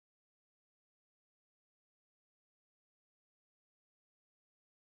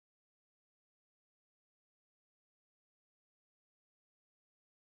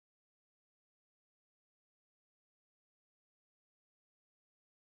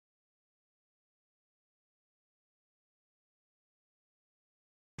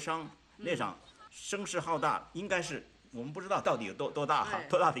那场声势浩大，应该是我们不知道到底有多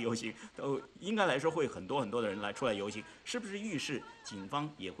大的游行，应该来说会很多的人出来游行，是不是预示警方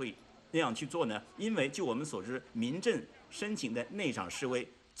也会那样去做呢？因为就我们所知，民阵申请的那场示威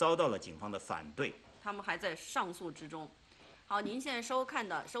遭到了警方的反对，他们还在上诉之中。好，您现在收看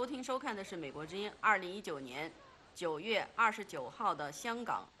的是美国之音2019年9月29号的香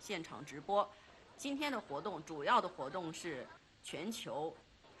港现场直播。今天的活动主要的活动是全球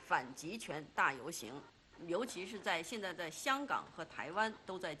反极权大游行，尤其是现在在香港和台湾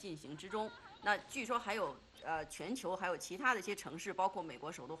都在进行之中。那据说还有全球还有其他的一些城市，包括美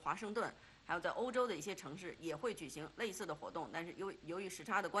国首都华盛顿，还有在欧洲的一些城市也会举行类似的活动，但是由于时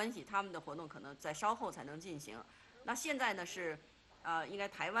差的关系，他们的活动可能在稍后才能进行。那现在呢是，应该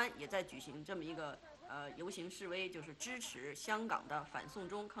台湾也在举行这么一个游行示威，就是支持香港的反送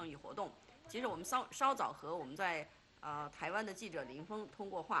中抗议活动。其实我们稍早和我们在台湾的记者林峰通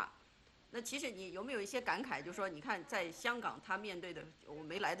过话。那其实你有没有一些感慨？就是说，你看在香港，他面对的，我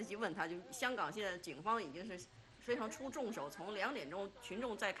没来得及问他，就香港现在警方已经是非常出重手，从2点钟群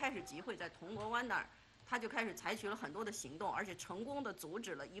众在开始集会在铜锣湾那儿，他就开始采取了很多的行动，而且成功的阻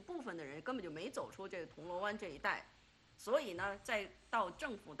止了一部分的人根本就没走出这个铜锣湾这一带。所以呢，再到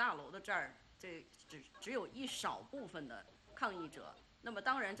政府大楼的这儿，这只有一少部分的抗议者。那么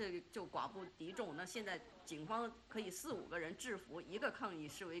当然这就寡不敌众。那现在警方可以4、5个人制服一个抗议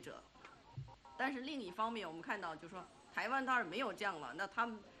示威者。但是另一方面，我们看到就是说，台湾当然没有这样了。那他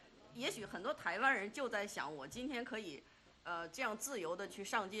们也许很多台湾人就在想，我今天可以，这样自由的去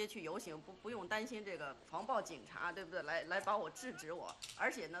上街去游行，不用担心这个防暴警察，对不对？来把我制止我。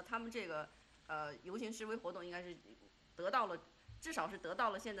而且呢，他们这个游行示威活动应该是至少是得到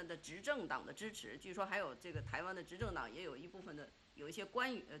了现在的执政党的支持。据说还有这个台湾的执政党也有一部分的有一些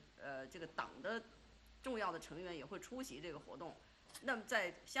官员这个党的重要的成员也会出席这个活动。那么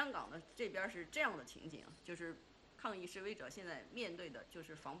在香港呢这边是这样的情景，就是抗议示威者现在面对的就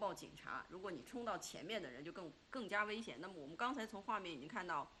是防暴警察，如果你冲到前面的人就更加危险。那么我们刚才从画面已经看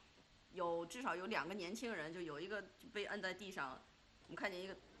到，至少有2个年轻人，就有一个被摁在地上，我们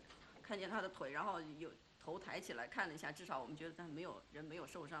看见他的腿，然后有头抬起来看了一下，至少我们觉得他没有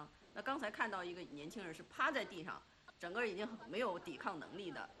受伤。那刚才看到一个年轻人是趴在地上，整个人已经没有抵抗能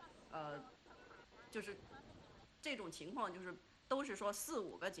力的，就是这种情况就是。都是说4、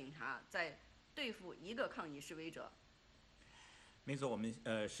5个警察在对付一个抗议示威者。没错，我们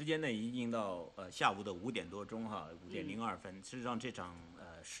时间内已经到下午的5点多钟哈，5点02分。事实上，这场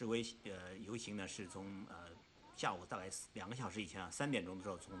示威游行呢是从下午大概2个小时以前3点钟的时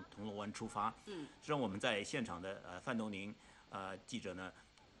候从铜锣湾出发。实际上我们在现场的范东宁记者呢。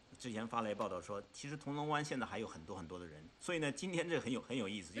之前发来报道说，其实铜锣湾现在还有很多的人，所以呢，今天这很有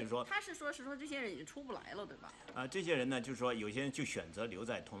意思，就是说，他是说这些人已经出不来了，对吧？这些人呢，就是说有些人就选择留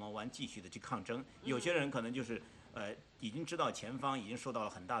在铜锣湾继续的去抗争，有些人可能就是已经知道前方已经受到了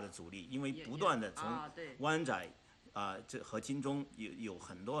很大的阻力，因为不断的从湾仔这和金钟有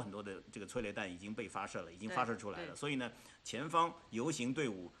很多的这个催泪弹已经被发射了，已经发射出来了，所以呢，前方游行队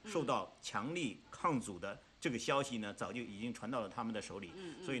伍受到强力抗阻的。这个消息呢，早就已经传到了他们的手里，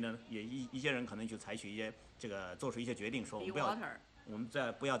所以呢，也一些人可能就采取一些做出一些决定，说我们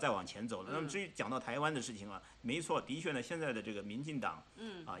不要再往前走了。那么至于讲到台湾的事情啊，没错，的确呢，现在的这个民进党，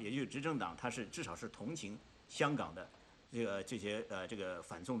也就是执政党，它是至少是同情香港的这些这个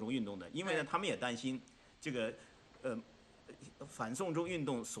反送中运动的，因为呢，他们也担心这个反送中运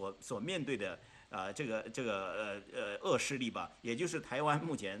动所面对的。恶势力吧，也就是台湾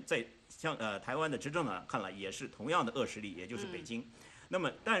目前在台湾的执政党看来也是同样的恶势力，也就是北京。那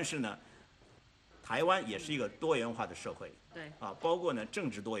么，但是呢，台湾也是一个多元化的社会，对包括呢政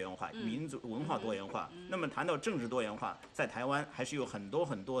治多元化、民族文化多元化。那么谈到政治多元化，在台湾还是有很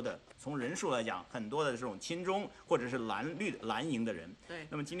多的，从人数来讲，很多的这种亲中或者是蓝营的人。对。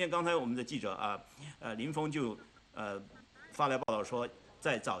那么今天刚才我们的记者林峰就发来报道说，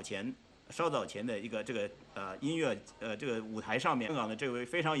在稍早前的一个音乐这个舞台上面，香港的这位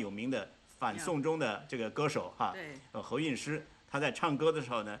非常有名的反送中的这个歌手何韵诗，他在唱歌的时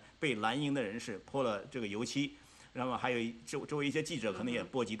候呢，被蓝营的人士泼了这个油漆，然后还有周围一些记者可能也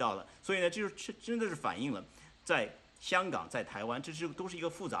波及到了，所以呢，就是真的是反映了在香港、在台湾，都是一个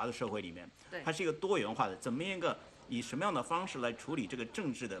复杂的社会里面，它是一个多元化的，以什么样的方式来处理这个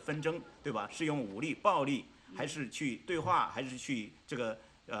政治的纷争，对吧？是用武力、暴力，还是去对话，还是去这个？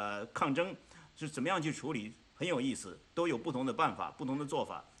抗争是怎么样去处理，很有意思，都有不同的办法、不同的做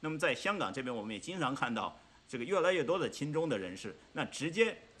法。那么在香港这边，我们也经常看到这个越来越多的亲中的人士，那直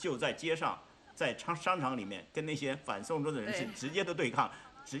接就在街上、在商场里面跟那些反送中的人士直接的对抗、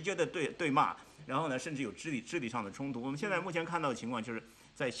直接的对骂，然后呢，甚至有肢体上的冲突。我们现在目前看到的情况就是，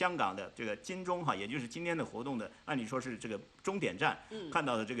在香港的这个金钟哈，也就是今天的活动的，按理说是这个终点站，看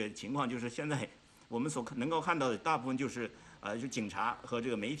到的这个情况就是现在我们所能够看到的大部分就是就警察和这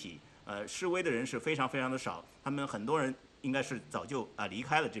个媒体，示威的人是非常非常的少，他们很多人应该是早就离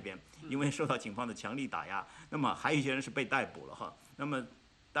开了这边，因为受到警方的强力打压。那么还有一些人是被逮捕了哈。那么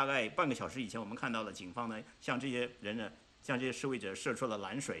大概半个小时以前，我们看到了警方呢向这些人呢，向这些示威者射出了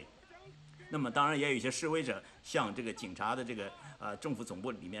蓝水。那么当然也有一些示威者向这个警察的这个政府总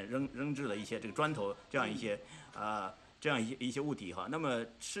部里面扔掷了一些这个砖头，这样一些物体哈。那么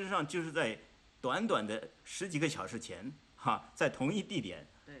事实上就是在短短的10几个小时前哈，在同一地点，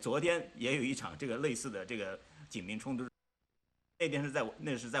昨天也有一场这个类似的这个警民冲突，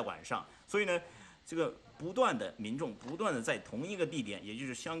那是在晚上，所以呢，这个不断的民众不断的在同一个地点，也就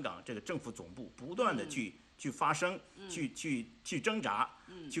是香港这个政府总部不断的去发声，去挣扎，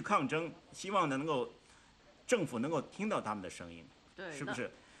去抗争，希望能够政府能够听到他们的声音，是不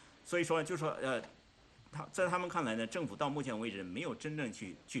是？所以说就说在他们看来呢，政府到目前为止没有真正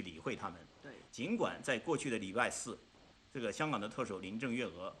去理会他们。对，尽管在过去的礼拜4，这个香港的特首林郑月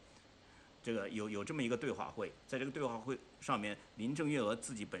娥，这个有这么一个对话会，在这个对话会上面，林郑月娥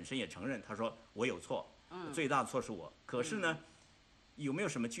自己本身也承认，她说我有错，最大的错是我。可是呢，有没有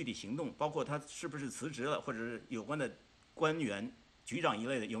什么具体行动？包括她是不是辞职了，或者是有关的官员、局长一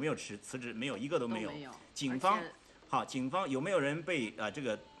类的有没有辞职？没有，一个都没有。警方有没有人被这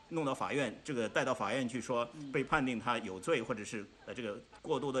个弄到法院，这个带到法院去说被判定他有罪，或者是这个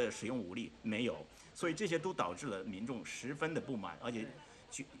过多的使用武力？没有。所以这些都导致了民众十分的不满，而且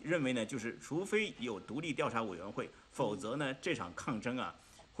认为呢，就是除非有独立调查委员会，否则呢，这场抗争啊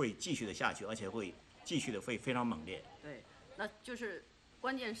会继续的下去，而且会继续的会非常猛烈。对，那就是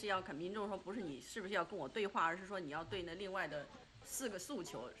关键是要看民众说，不是你是不是要跟我对话，而是说你要对那另外的4个诉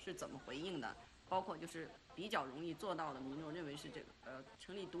求是怎么回应的，包括就是比较容易做到的，民众认为是这个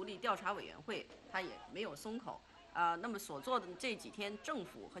成立独立调查委员会，他也没有松口。那么所做的这几天，政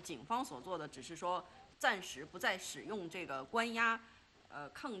府和警方所做的只是说暂时不再使用这个关押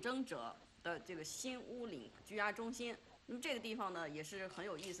抗争者的这个新乌岭拘押中心。那么这个地方呢也是很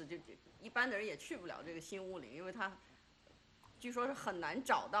有意思，就一般的人也去不了这个新乌岭，因为它据说是很难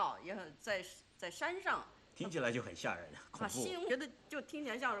找到，也很在山上。听起来就很吓人，恐怖。觉得就听起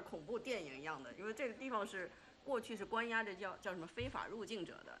来像是恐怖电影一样的，因为这个地方是过去是关押着叫什么非法入境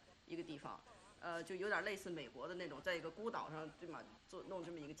者的一个地方。就有点类似美国的那种，在一个孤岛上对吗，弄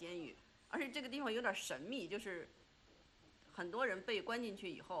这么一个监狱，而且这个地方有点神秘，就是很多人被关进去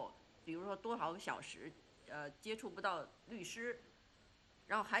以后，比如说多少个小时，接触不到律师，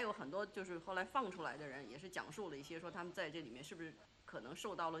然后还有很多就是后来放出来的人也是讲述了一些说他们在这里面是不是可能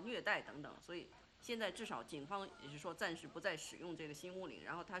受到了虐待等等，所以现在至少警方也是说暂时不再使用这个新乌岭，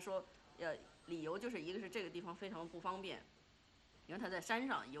然后他说理由就是一个是这个地方非常不方便。因为他在山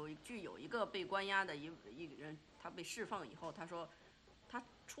上有一个被关押的一个人，他被释放以后，他说他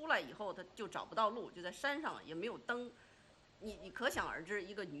出来以后他就找不到路，就在山上也没有灯，你可想而知，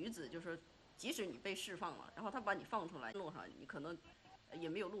一个女子就是即使你被释放了，然后他把你放出来，路上你可能也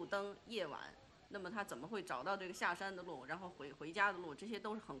没有路灯，夜晚，那么他怎么会找到这个下山的路，然后回家的路，这些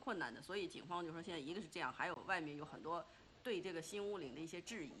都是很困难的。所以警方就说现在一个是这样，还有外面有很多对这个新乌岭的一些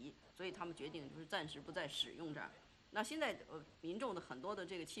质疑，所以他们决定就是暂时不再使用这儿。那现在民众的很多的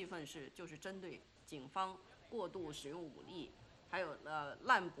这个气氛就是针对警方过度使用武力，还有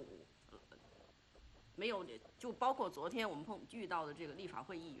滥捕，没有就包括昨天我们遇到的这个立法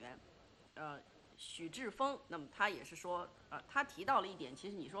会议员，许志峰，那么他也是说，他提到了一点，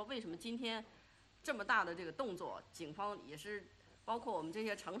其实你说为什么今天这么大的这个动作，警方也是包括我们这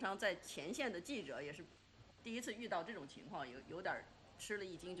些常常在前线的记者也是第一次遇到这种情况，有点吃了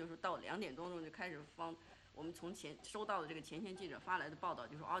一惊，就是到2点多钟就开始放。我们从收到的这个前线记者发来的报道，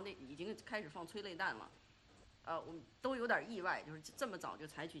就说那已经开始放催泪弹了，我们都有点意外，就是这么早就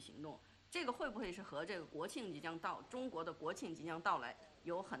采取行动，这个会不会是和这个国庆即将到，中国的国庆即将到来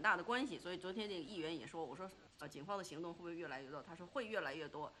有很大的关系？所以昨天这个议员也说，我说警方的行动会不会越来越多？他说会越来越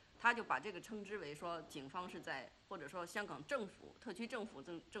多，他就把这个称之为说警方是在或者说香港政府特区政府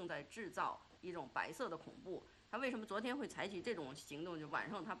正在制造一种白色的恐怖。他为什么昨天会采取这种行动？就晚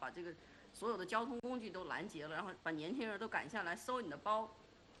上他把这个所有的交通工具都拦截了，然后把年轻人都赶下来搜你的包，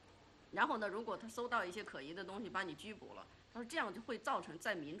然后呢，如果他搜到一些可疑的东西，把你拘捕了。他说这样就会造成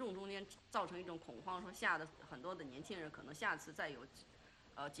在民众中间造成一种恐慌，说吓得很多的年轻人可能下次再有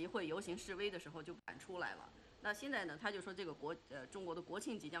集会游行示威的时候就不敢出来了。那现在呢，他就说这个中国的国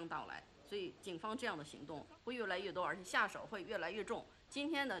庆即将到来，所以警方这样的行动会越来越多，而且下手会越来越重。今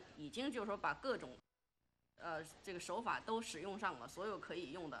天呢，已经就是说把各种这个手法都使用上了，所有可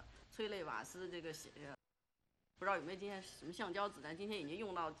以用的催泪瓦斯、这个不知道有没有今天什么橡胶子弹，今天已经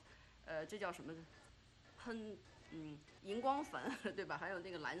用到，这叫什么喷荧光粉对吧？还有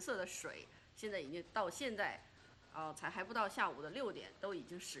那个蓝色的水，现在已经到现在才还不到下午的6点，都已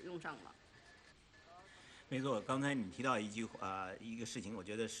经使用上了。没错，刚才你提到一个事情，我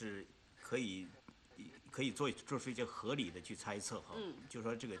觉得是可以做出一些合理的去猜测哈，就是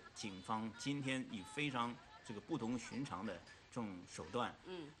说这个警方今天以非常这个不同寻常的这种手段，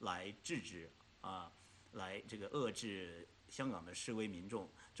来制止来这个遏制香港的示威民众，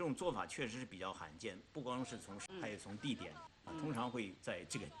这种做法确实是比较罕见，不光是还有从地点通常会在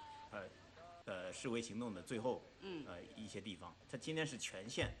这个示威行动的最后一些地方，它今天是全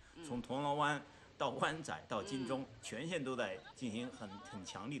线从铜锣湾到湾仔到金钟，全线都在进行很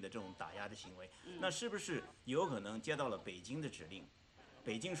强力的这种打压的行为。那是不是有可能接到了北京的指令？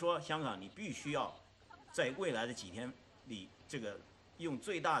北京说香港你必须要在未来的几天里，这个用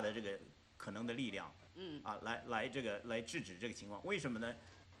最大的这个可能的力量，来制止这个情况。为什么呢？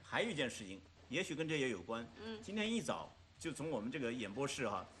还有一件事情，也许跟这也有关。今天一早就从我们这个演播室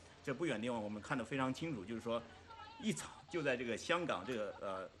这不远的地方我们看得非常清楚，就是说一早就在这个香港这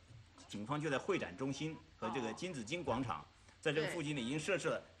个警方就在会展中心和这个金紫荆广场，在这个附近呢已经设置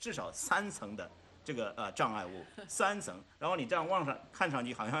了至少3层的这个障碍物，3层，然后你这样望上看上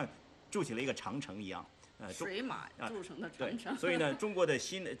去好像筑起了一个长城一样，水马筑成的长城。所以呢，中国的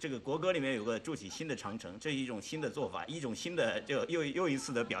新的这个国歌里面有个筑起新的长城，这是一种新的做法，一种新的又一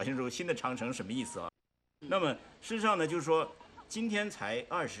次的表现出新的长城什么意思啊？那么事实上呢，就是说今天才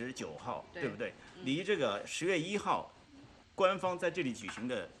29号，对不对？离这个10月1号，官方在这里举行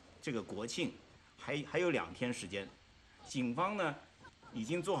的这个国庆还有2天时间，警方呢已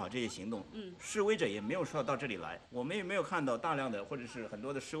经做好这些行动，示威者也没有说到这里来，我们也没有看到大量的或者是很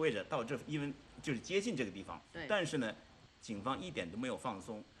多的示威者到这就是接近这个地方，但是呢，警方一点都没有放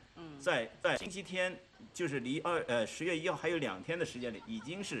松，在星期天就是离10月1号还有2天的时间里，已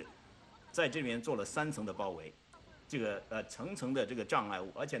经是在这边做了3层的包围，这个层层的这个障碍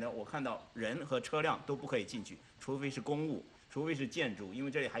物，而且呢，我看到人和车辆都不可以进去，除非是公务。除非是建筑，因为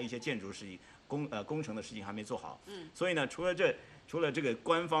这里还有一些建筑事情、工程的事情还没做好，所以呢，除了这个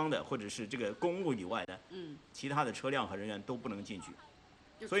官方的或者是这个公务以外呢，其他的车辆和人员都不能进去，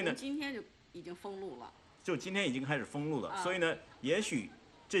所以呢，今天就已经封路了，就今天已经开始封路了，所以呢，也许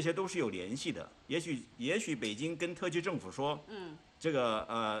这些都是有联系的，也许北京跟特区政府说，这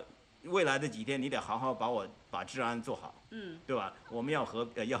个未来的几天你得好好把治安做好，对吧？我们要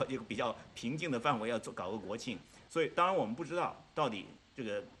一个比较平静的范围要搞个国庆。所以，当然我们不知道到底这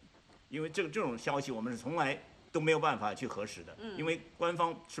个，因为这种消息我们是从来都没有办法去核实的，因为官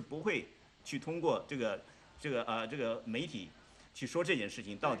方是不会去通过这个媒体去说这件事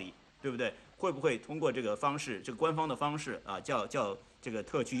情到底对不对，会不会通过这个方式，这个官方的方式叫这个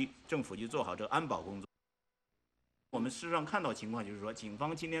特区政府去做好这个安保工作。我们事实上看到情况就是说，警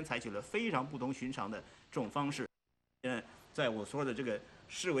方今天采取了非常不同寻常的这种方式，在我说的这个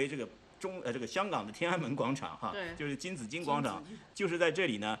视为这个。这个香港的天安门广场就是金紫荆广场，就是在这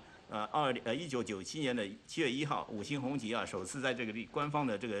里呢。1997年的7月1号，5星红旗首次在这个官方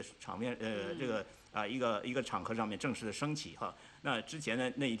的这个场面这个一个场合上面正式的升起那之前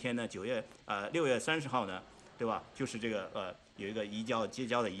呢那一天呢6月30号呢，对吧？就是这个有一个接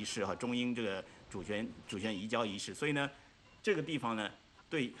交的仪式中英这个主权移交仪式，所以呢这个地方呢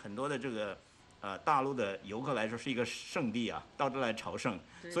对很多的这个。大陆的游客来说是一个圣地到这来朝圣，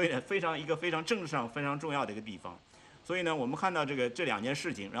所以呢，一个非常政治上非常重要的一个地方。所以呢，我们看到这2件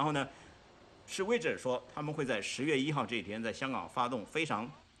事情，然后呢，示威者说他们会在10月1号这一天在香港发动非常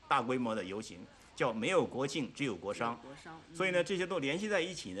大规模的游行，叫没有国庆只有国殇。所以呢，这些都联系在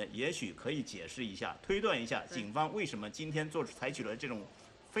一起呢，也许可以解释一下、推断一下警方为什么今天采取了这种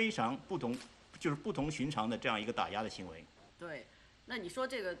非常不同寻常的这样一个打压的行为。对。那你说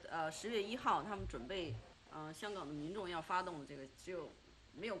这个10月1号他们准备香港的民众要发动这个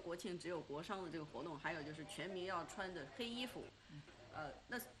没有国庆只有国殇的这个活动，还有就是全民要穿着黑衣服，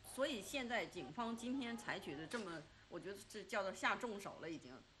那所以现在警方今天采取的我觉得这叫做下重手了，已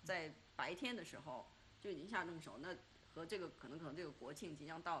经在白天的时候就已经下重手，那和这个可能这个国庆即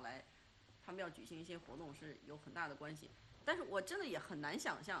将到来，他们要举行一些活动是有很大的关系。但是我真的也很难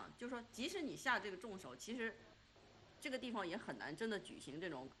想象，就是说即使你下这个重手，其实。这个地方也很难真的举行这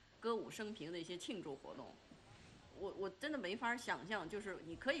种歌舞升平的一些庆祝活动，我真的没法想象，就是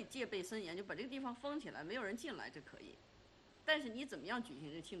你可以戒备森严，就把这个地方封起来，没有人进来，这可以。但是你怎么样举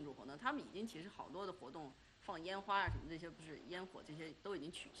行这庆祝活动？他们已经其实好多的活动，放烟花什么这些，不是烟火这些都已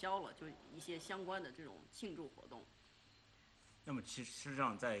经取消了，就是一些相关的这种庆祝活动。那么事实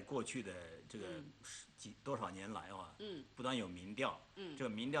上，在过去的这个多少年来不断有民调，这个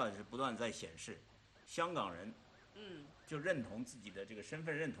民调是不断在显示，香港人就认同自己的这个身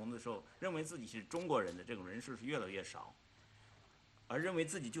份认同的时候，认为自己是中国人的这种人数是越来越少，而认为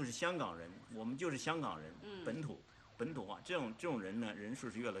自己就是香港人，我们就是香港人，本土化这种人呢，人数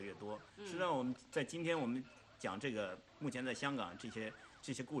是越来越多。实际上，我们在今天我们讲这个目前在香港这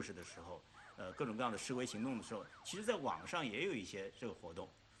些故事的时候，各种各样的示威行动的时候，其实在网上也有一些这个活动，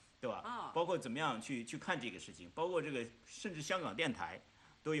对吧？包括怎么样去看这个事情，包括这个甚至香港电台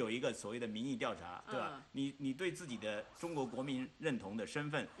都有一个所谓的民意调查，对吧？你对自己的中国国民认同的身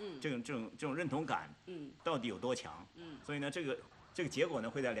份，这种认同感，到底有多强？所以呢，这个结果呢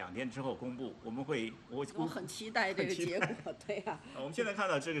会在2天之后公布，我很期待这个结果，对呀。我们现在看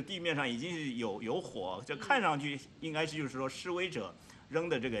到这个地面上已经是有火，这看上去应该是就是说示威者扔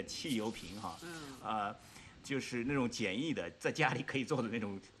的这个汽油瓶哈，就是那种简易的，在家里可以做的那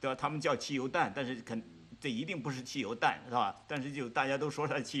种，对吧？他们叫汽油弹，但是这一定不是汽油弹，是吧？但是就大家都说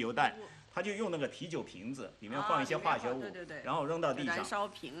它是汽油弹，他就用那个啤酒瓶子，里面放一些化学物，然后扔到地上，燃烧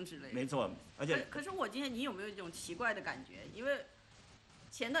瓶之类的。没错，而且可是你有没有一种奇怪的感觉？因为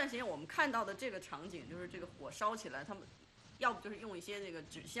前段时间我们看到的这个场景，就是这个火烧起来，他们要不就是用一些那个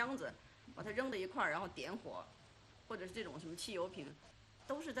纸箱子把它扔在一块儿，然后点火，或者是这种什么汽油瓶，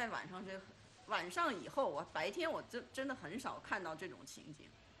都是在晚上以后，白天我真的很少看到这种情景。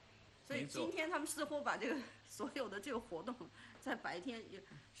所以今天他们似乎把这个所有的这个活动在白天，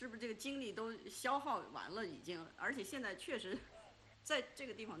是不是这个精力都消耗完了已经？而且现在确实，在这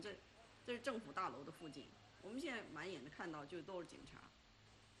个地方，这是政府大楼的附近，我们现在满眼的看到就都是警察。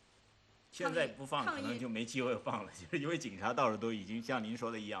现在不放可能就没机会放了，就是因为警察到处都已经像您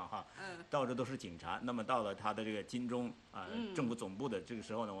说的一样哈，到处都是警察。那么到了他的这个金钟政府总部的这个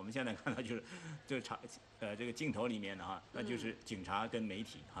时候呢，我们现在看到就是这个镜头里面的哈，那就是警察跟媒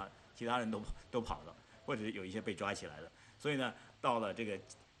体哈，其他人都跑了，或者有一些被抓起来了。所以呢，到了这个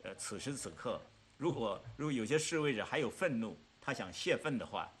此时此刻，如果有些示威者还有愤怒，他想泄愤的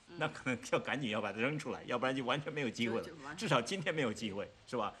话，那可能要赶紧要把它扔出来，要不然就完全没有机会了。至少今天没有机会，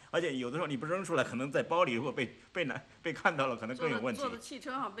是吧？而且有的时候你不扔出来，可能在包里如果被看到了，可能更有问题。坐的汽车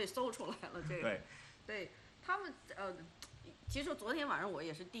上被搜出来了，这个。对他们其实昨天晚上我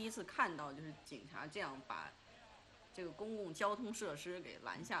也是第一次看到，就是警察这样把这个公共交通设施给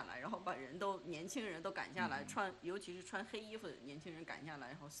拦下来，然后把年轻人都赶下来，尤其是穿黑衣服的年轻人赶下来，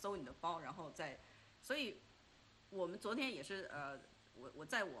然后搜你的包，然后所以我们昨天也是我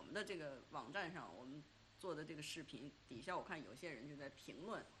在我们的这个网站上，我们做的这个视频底下，我看有些人就在评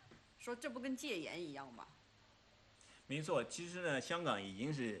论，说这不跟戒严一样吗？没错，其实呢，香港已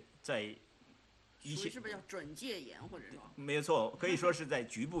经是在一些是不是叫准戒严或者说？没错，可以说是在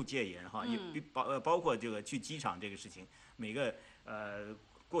局部戒严哈，也包括这个去机场这个事情，每个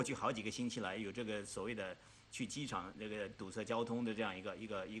过去好几个星期来有这个所谓的去机场这个堵塞交通的这样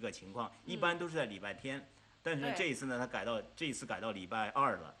一个情况，一般都是在礼拜天。但是这一次呢，这一次改到礼拜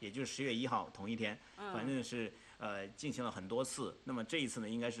2了，也就是10月1号同一天，反正是进行了很多次。那么这一次呢，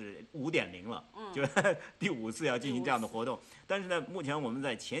应该是5.0了，就第5次要进行这样的活动。但是呢，目前我们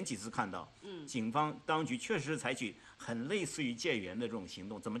在前几次看到，警方当局确实采取很类似于戒严的这种行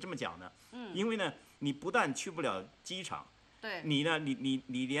动。怎么这么讲呢？因为呢，你不但去不了机场，你呢，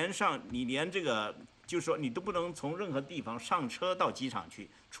你连这个，就是说你都不能从任何地方上车到机场去，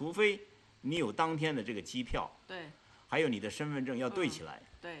除非你有当天的这个机票，还有你的身份证要对起来，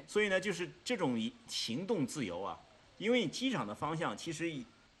所以呢，就是这种行动自由啊，因为机场的方向其实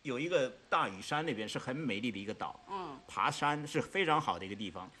有一个大屿山那边是很美丽的一个岛，爬山是非常好的一个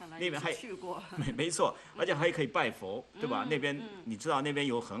地方，那边还去过，没错，而且还可以拜佛，对吧？那边你知道那边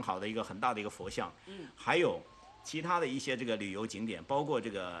有很好的一个很大的一个佛像，还有其他的一些这个旅游景点，包括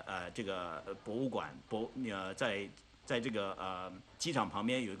这个博物馆，在这个机场旁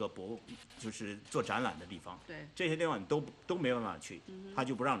边有一个就是做展览的地方，这些地方你都没办法去，他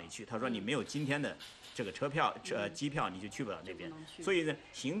就不让你去，他说你没有今天的这个机票你就去不了那边，所以呢，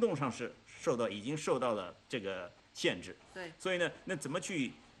行动上是已经受到了这个限制，所以呢，那怎么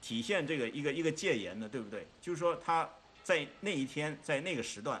去体现这个一个戒严呢？对不对？就是说他在那一天在那个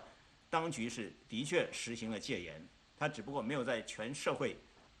时段，当局是的确实行了戒严，他只不过没有在全社会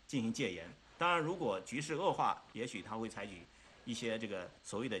进行戒严。当然，如果局势恶化，也许他会采取一些这个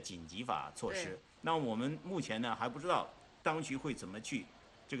所谓的紧急法措施。那我们目前呢还不知道当局会怎么去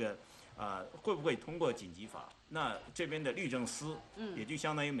这个会不会通过紧急法？那这边的律政司，也就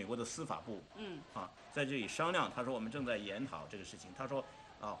相当于美国的司法部，在这里商量。他说我们正在研讨这个事情。他说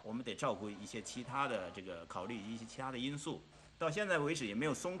我们得照顾一些其他的这个考虑一些其他的因素。到现在为止也没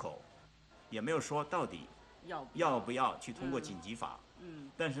有松口，也没有说到底要不要去通过紧急法。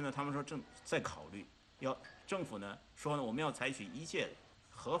但是呢，他们说正在考虑，政府呢说呢，我们要采取一切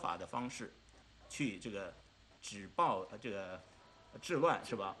合法的方式，去这个止暴这个治乱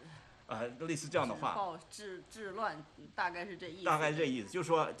是吧？类似这样的话。止暴治乱，大概是这意思。大概这意思，就是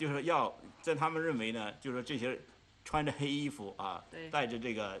说要在他们认为呢，就是说这些穿着黑衣服啊，戴着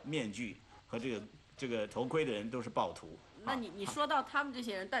这个面具和这个头盔的人都是暴徒。那你说到他们这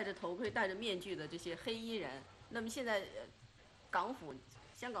些人戴着头盔、戴着面具的这些黑衣人，那么现在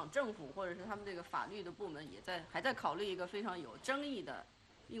香港政府或者是他们这个法律的部门还在考虑一个非常有争议的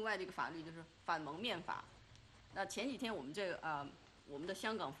另外的一个法律，就是反蒙面法。那前几天我们我们的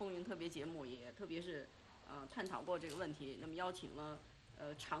香港风云特别节目也特别是探讨过这个问题，那么邀请了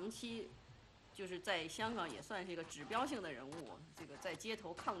长期就是在香港也算是一个指标性的人物，这个在街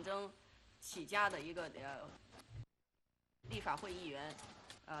头抗争起家的一个立法会议员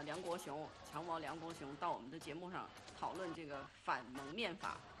长毛梁国雄到我们的节目上讨论这个反蒙面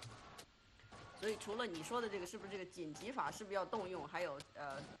法。所以除了你说的这个是不是这个紧急法是不是要动用，还有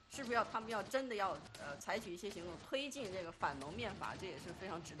是不是他们要真的要采取一些行动推进这个反蒙面法，这也是非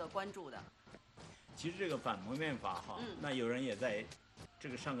常值得关注的。其实这个反蒙面法哈，那有人也在这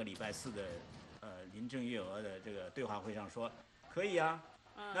个上个礼拜4的林郑月娥的这个对话会上说，可以啊，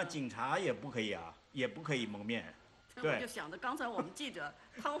那警察也不可以啊，也不可以蒙面。对，我就想着刚才我们记者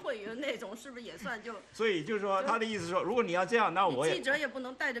汤慧云那种是不是也算就？所以就是说他的意思说，如果你要这样，那我也记者也不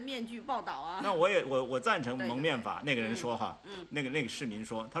能戴着面具报道啊。那我赞成蒙面法。那个人说哈，那个市民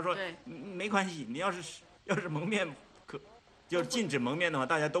说，他说没关系，你要是蒙面就是禁止蒙面的话，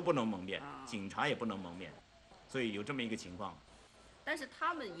大家都不能蒙面，警察也不能蒙面，所以有这么一个情况。但是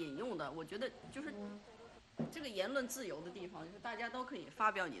他们引用的，我觉得就是这个言论自由的地方，就是大家都可以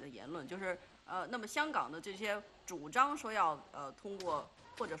发表你的言论，就是那么香港的这些主张说要通过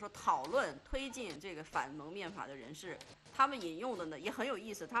或者说讨论推进这个反蒙面法的人士，他们引用的呢也很有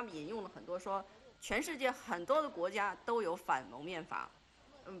意思，他们引用了很多说全世界很多的国家都有反蒙面法，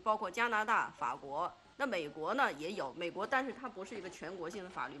包括加拿大、法国。那美国呢也有，美国但是它不是一个全国性的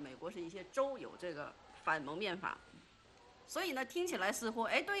法律，美国是一些州有这个反蒙面法。所以呢，听起来似乎，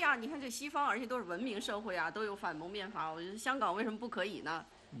哎，对呀，你看这西方，而且都是文明社会啊，都有反蒙面法，我觉得香港为什么不可以呢？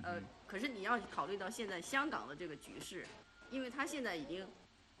可是你要考虑到现在香港的这个局势，因为它现在已经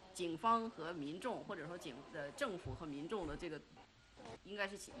警方和民众，或者说政府和民众的这个，应该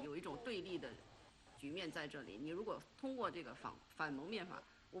是有一种对立的局面在这里。你如果通过这个反蒙面法，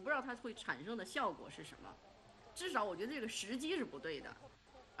我不知道它会产生的效果是什么，至少我觉得这个时机是不对的。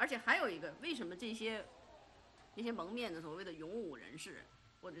而且还有一个，为什么这些蒙面的所谓的勇武人士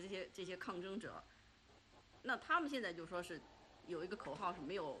或者这些抗争者，那他们现在就说是有一个口号是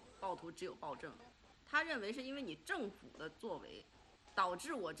没有暴徒只有暴政，他认为是因为你政府的作为导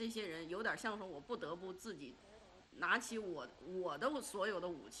致我这些人有点像说我不得不自己拿起我的所有的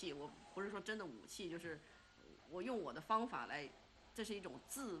武器，我不是说真的武器，就是我用我的方法来，这是一种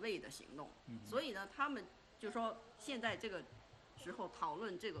自卫的行动。所以呢，他们就说现在这个时候讨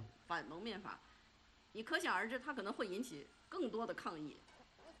论这个反蒙面法，你可想而知，它可能会引起更多的抗议。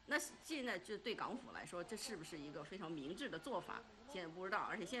那现在就对港府来说，这是不是一个非常明智的做法？现在不知道，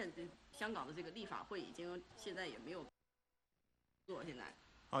而且现在香港的这个立法会现在也没有做。现在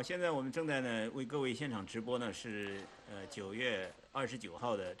好，现在我们正在呢为各位现场直播呢是9月29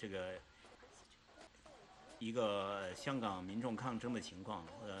号的这个一个香港民众抗争的情况，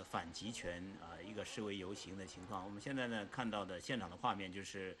反集权一个示威游行的情况。我们现在呢看到的现场的画面就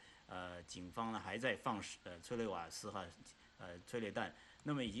是警方呢还在放催泪瓦斯和催泪弹，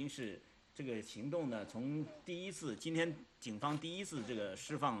那么已经是这个行动呢从今天警方第一次这个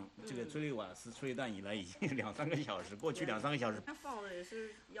释放这个催泪瓦斯催泪弹以来，已经2-3个小时，过去2-3个小时。他放的也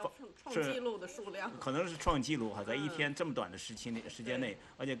是要创纪录的数量，可能是创纪录哈，在一天这么短的时间内，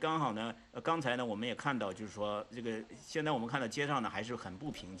而且刚好呢，刚才呢我们也看到，就是说这个现在我们看到街上呢还是很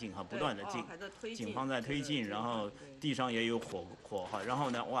不平静哈，不断的警方在推进，然后地上也有火哈，然后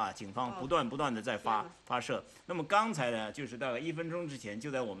呢哇，警方不断的在发射。那么刚才呢，就是大概1分钟之前，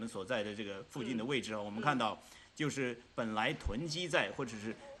就在我们所在的这个附近的位置我们看到。就是本来囤积在或者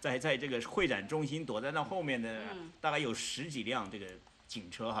是在这个会展中心躲在那后面的，大概有10几辆这个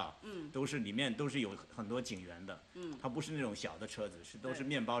警车哈，里面都是有很多警员的，它不是那种小的车子，都是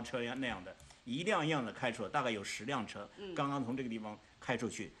面包车那样的，一辆一辆的开出来，大概有10辆车，刚刚从这个地方开出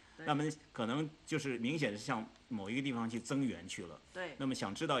去，那么可能就是明显是向某一个地方去增援去了，那么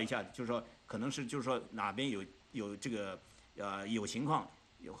想知道一下，就是说可能是就是说哪边有这个有情况，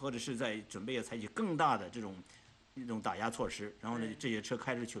或者是在准备要采取更大的这种打压措施，然后呢，这些车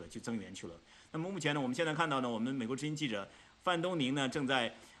开出去了，去增援去了。那么目前呢，我们现在看到呢，我们美国之音记者范东宁呢，正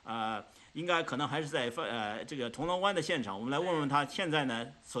在应该可能还是在这个铜锣湾的现场，我们来问问他现在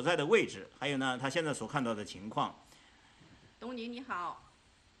呢所在的位置，还有呢他现在所看到的情况。东宁你好。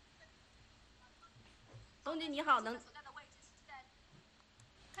东尼你好，能所在的位置是在，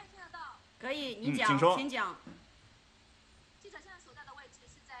可以听得到。可以，你讲，请说。请讲。记者现在所在的位置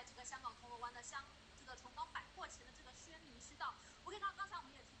是在这个香港铜锣湾的这个崇光百货前的这个宣明师道。我可以看到，刚才我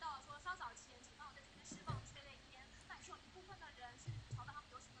们也提到了说，稍早前警方有在这边释放催泪烟，那也是有一部分的人是朝着他们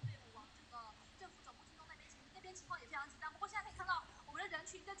游行的队伍往这个政府总部进攻那边前进，那边情况也非常紧张。不过现在可以看到，我们的人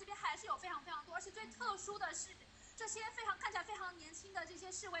群在这边还是有非常非常多，而且最特殊的是，这些看起来非常年轻的这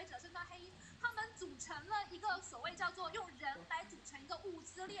些示威者，身穿黑衣，他们组成了一个所谓叫做用人来组成一个物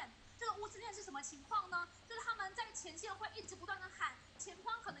资链。这个物资链是什么情况呢？就是他们在前线会一直不断的喊，前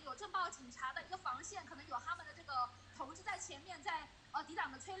方可能有政报警察的一个防线，可能有他们的这个同志在前面在抵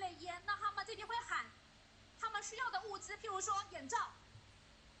挡的催泪烟，那他们这边会喊他们需要的物资，譬如说眼罩、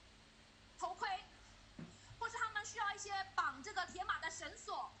头盔，或是他们需要一些绑这个铁马的绳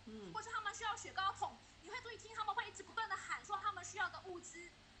索，或是他们需要雪糕桶。你会注意听，他们会一直不断的喊说他们需要的物资，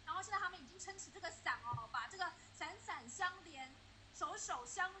然后现在他们已经撑起这个伞哦，把这个伞相连，手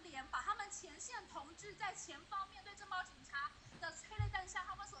相连，把他们前线同志在前方面对政报警察的催泪弹下，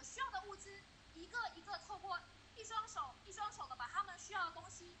他们所需要的物资，一个一个透过一双手的把他们需要的东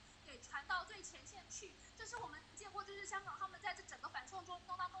西给传到最前线去。这是我们见过，就是香港他们在这整个反送中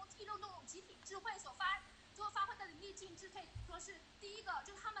当中记录那种集体智慧所发挥的淋漓尽致，可以说是第一个，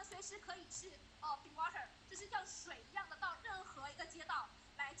就是他们随时可以是be water， 就是像水一样的到任何一个街道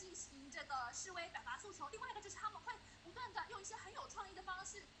来进行这个示威表达诉求。另外一个就是他们会不断的用一些很有创意的方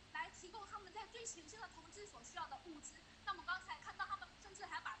式来提供他们在最前线的同志所需要的物资。那我们刚才看到他们甚至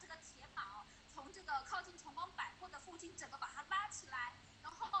还把这个铁马从这个靠近崇光百货的附近整个把它拉起来，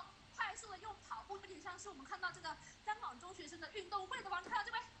然后快速的用跑步，有点像是我们看到这个香港中学生的运动会的方式。看到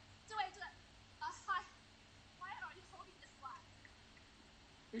这位hi。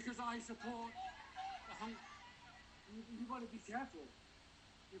Because I support the Hong. You've got to be careful.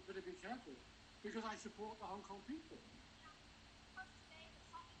 You've got to be careful. Because I support the Hong Kong people.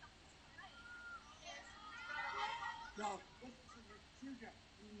 No,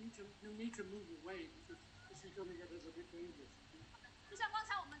 you need to move away because this is going to get a little bit dangerous. 就像刚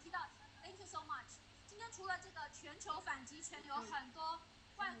才我们提到 ，Thank you so much。今天除了这个全球反击权有很多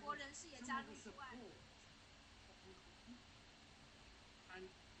外国人士也加入之外。And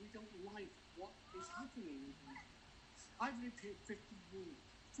we don't like what is happening. I've lived here 50 years.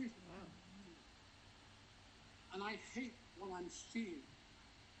 50 years. And I hate what I'm seeing.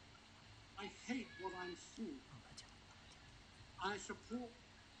 I hate what I'm seeing. I support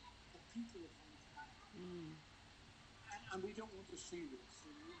the people of Hong Kong. And we don't want to see this.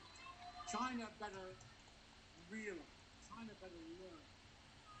 China better realize, China better learn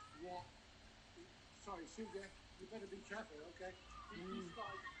what. Sorry, Sylvia, you better be careful, okay?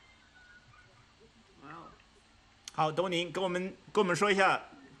 好，东宁跟我们说一下，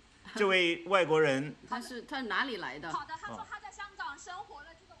这位外国人他是哪里来的？好的，他说他在香港生活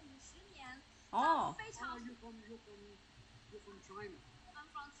了这个50年，哦，非常。You're from China. I'm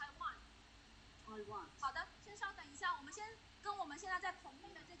from Taiwan. Taiwan. 好的，先稍等一下，我们先跟我们现在在棚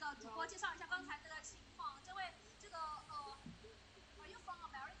内的这个主播介绍一下刚才这个情况。这位Are you from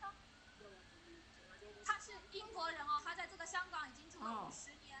America？ 他是英国人哦，他在这个香港已经住了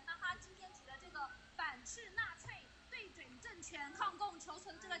50年。那他今天举的这个反斥纳粹、对准政权、抗共求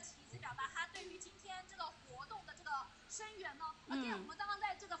存的这个旗子，表达他对于今天这个活动的这个声援呢。而且我们刚刚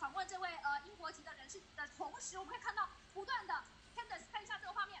在这个访问这位英国籍的人士的同时，我们会看到不断的 Candace 看一下这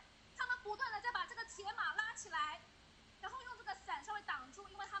个画面，他们不断的在把这个铁马拉起来，然后用这个伞稍微挡住，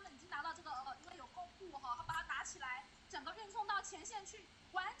因为他们已经拿到这个因为有公布哈，他把它打起来，整个运送到前线去，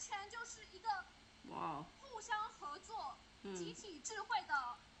完全就是一个互相合作、集体智慧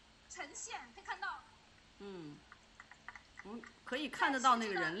的呈现。可以看到，可以看得到那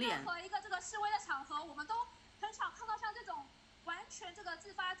个人脸。任何一个这个示威的场合，我们都很少看到像这种完全这个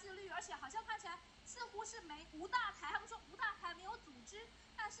自发自律，而且好像看起来似乎是无大台。他们说无大台没有组织，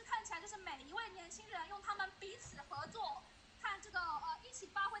但是看起来就是每一位年轻人用他们彼此合作，看这个一起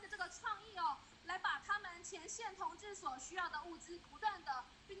发挥的这个创意哦，来把他们前线同志所需要的物资不断的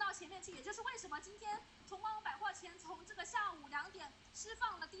运到前面去。也就是为什么今天崇光百货前从这个下午2点释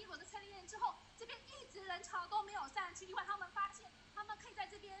放了第一轮的催泪弹之后，这边一直人潮都没有散去，因为他们发现他们可以在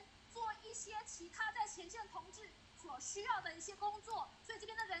这边做一些其他在前线同志所需要的一些工作。所以这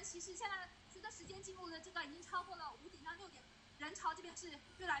边的人其实现在随着时间进入的这个已经超过了5点到6点，人潮这边是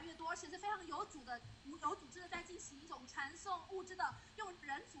越来越多，而且是非常有组织的在进行一种传送物资的，用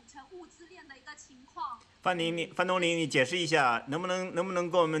人组成物资链的一个情况。范东林，你解释一下，能不能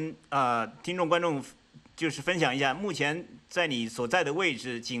跟我们听众观众就是分享一下，目前在你所在的位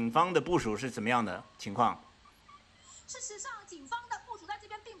置，警方的部署是怎么样的情况？事实上，警方的部署在这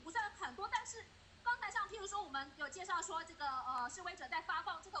边并不算很多，但是刚才像譬如们有介绍说，这个示威者在发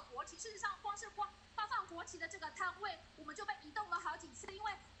放这个国旗，事实上光发放国旗的这个摊位，我们就被移动了好几次，因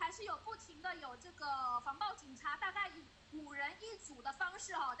为还是有不停的有这个防暴警察，大概以5人1组的方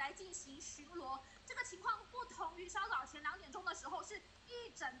式来进行巡逻。这个情况不同于稍早前2点钟的时候，是一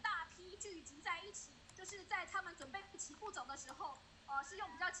整大批聚集在一起，就是在他们准备齐步走的时候，是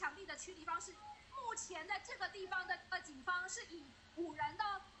用比较强力的驱离方式。目前在这个地方的警方是以5人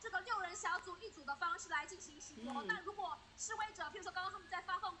的这个6人小组1组的方式来进行巡逻。那如果示威者，譬如说刚刚他们在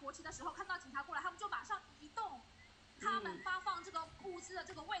发放国旗的时候看到警察过来，他们就马上移动他们发放这个物资的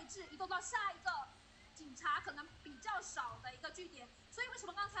这个位置，移动到下一个警察可能比较少的一个据点。所以为什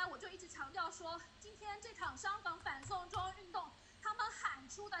么刚才我就一直强调说，今天这场香港反送中运动，他们喊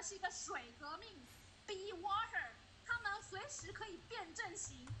出的是一个水革命 ，Be Water， 他们随时可以变阵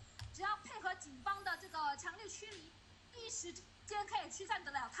型。只要配合警方的这个强力驱离，一时间可以驱散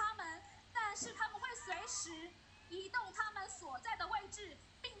得了他们，但是他们会随时移动他们所在的位置，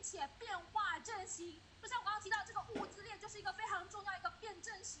并且变化阵型。就像我刚刚提到，这个物资链就是一个非常重要一个变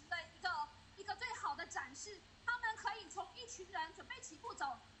阵型的一个最好的展示。他们可以从一群人准备齐步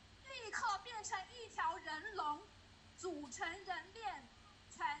走，立刻变成一条人龙，组成人链，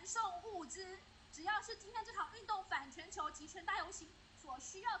传送物资。只要是今天这场运动反全球集权大游行所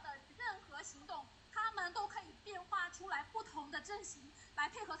需要的任何行动，他们都可以变化出来不同的阵型，来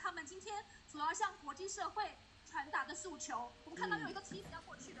配合他们今天所要向国际社会传达的诉求。我们看到有一个梯子要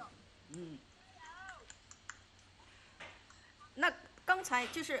过去了。那刚才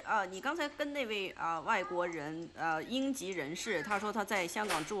就是你刚才跟那位外国人英籍人士，他说他在香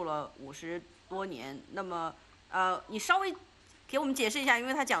港住了50多年。那么你稍微给我们解释一下，因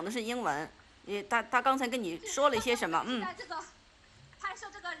为他讲的是英文，他刚才跟你说了一些什么？在这个拍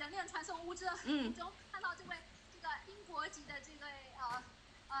摄这个人链传送物资中，看到这位这个英国籍的这位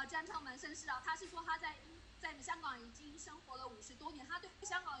詹昌门绅士他是说他在香港已经生活了50多年，他对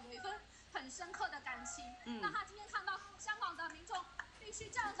香港有一份很深刻的感情。那他今天看到香港的民众必须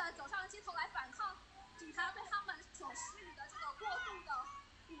这样子走上街头来反抗警察对他们所施予的这个过度的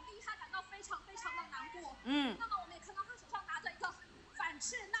武力，他感到非常非常的难过。那么我们也看到他手上拿着一个反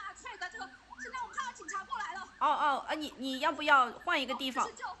斥纳粹的这个，现在我们看到警察过来了。你要不要换一个地方？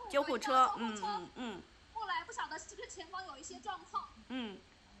救护车。过来，不晓得是不是前方有一些状况。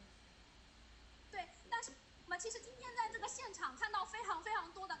对，但是我们其实今天在这个现场看到非常非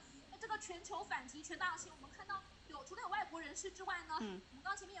常多的这个全球反极权大游行，我们看到除了有外国人士之外呢，我们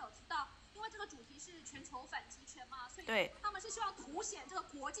刚前面有提到，因为这个主题是全球反极权嘛，所以他们是希望凸显这个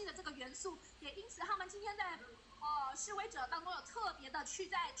国际的这个元素，也因此他们今天在示威者当中有特别的去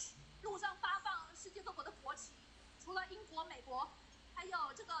在路上发放世界各国的国旗，除了英国、美国，还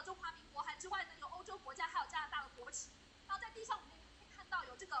有这个中华民国之外呢，有欧洲国家还有加拿大的国旗。然后在地上我们也可以看到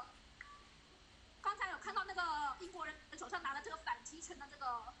有这个，刚才有看到那个英国人手上拿的这个反极权的这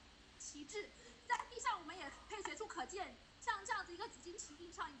个旗帜，在地上我们也可以随处可见，像这样子一个紫荆旗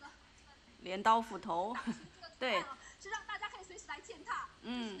印上一个镰刀斧头，对，是让大家可以随时来践踏，就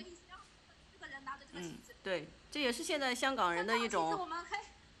是这个意思，让这个人拿着这个旗帜。对，这也是现在香港人的一种。我们可以，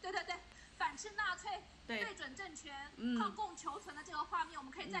对，反斥纳粹、对准政权、抗共求存的这个画面，我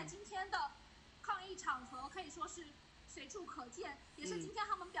们可以在今天的抗议场合可以说是随处可见，也是今天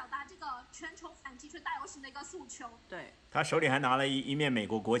他们表达这个全球反极权大游行的一个诉求。对，他手里还拿了一面美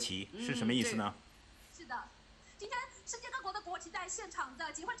国国旗，是什么意思呢？是的，今天世界各国的国旗在现场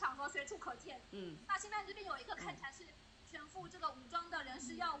的集会场合随处可见。那现在这边有一个看起来是全副这个武装的人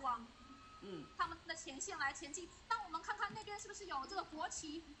士要往他们的前线来前进。那我们看看那边是不是有这个国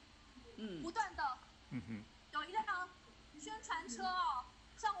旗，不断的，有一辆宣传车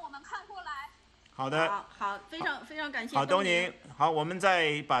向我们看过来。好的，好，非常非常感谢。好，东宁，好，我们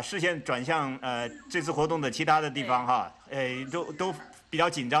再把视线转向这次活动的其他的地方哈，都比较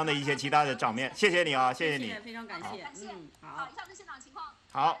紧张的一些其他的场面，谢谢你啊，谢谢你，非常感谢，好，以上是现场情况。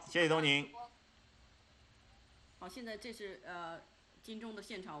好，谢谢东宁。好，现在这是金钟的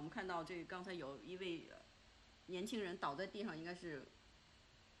现场，我们看到这个刚才有一位年轻人倒在地上，应该是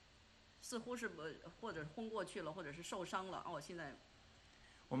似乎是或者昏过去了，或者是受伤了。现在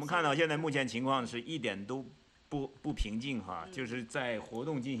我们看到现在目前情况是一点都不平静哈，就是在活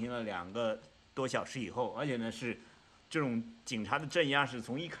动进行了2个多小时以后，而且呢是这种警察的镇压是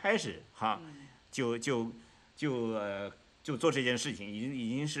从一开始哈就做这件事情，已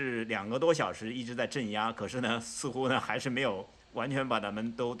经是2个多小时一直在镇压，可是呢似乎呢还是没有完全把他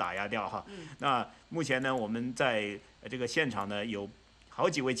们都打压掉哈。那目前呢我们在这个现场呢有好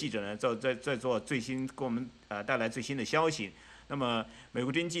几位记者呢在做最新给我们带来最新的消息。那么美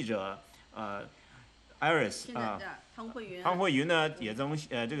国之音记者Iris 汤慧云呢也从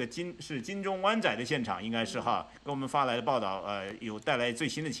这个金钟湾仔的现场，应该是哈，给我们发来的报道，有带来最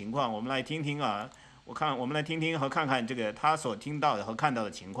新的情况，我们来听听啊。我们来听听和看看这个他所听到的和看到的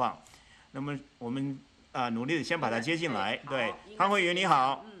情况。那么我们努力的先把他接进来。对，汤慧云你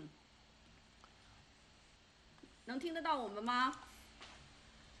好。能听得到我们吗？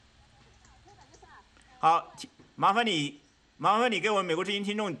好，麻烦你给我们美国之音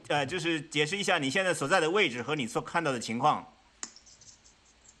听众就是解释一下你现在所在的位置和你所看到的情况。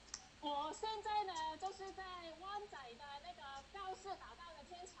我现在呢，就是在湾仔的那个告士打道的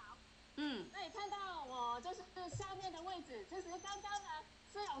天桥。那你看到我就是下面的位置，其实刚刚呢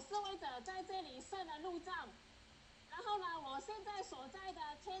是有示威者在这里设了路障，然后呢，我现在所在的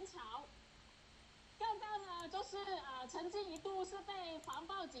天桥，刚刚呢就是曾经一度是被防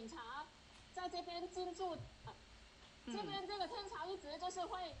暴警察在这边禁住。这边这个天桥一直就是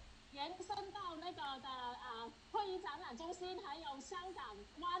会延伸到那个的会议展览中心，还有香港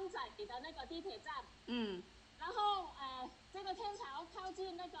湾仔的那个地铁站。然后这个天桥靠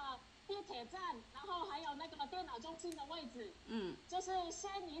近那个地铁站，然后还有那个电脑中心的位置。就是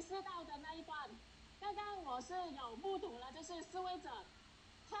轩尼诗道的那一段。刚刚我是有目睹了，就是示威者，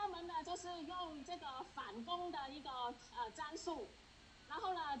他们呢就是用这个反攻的一个战术，然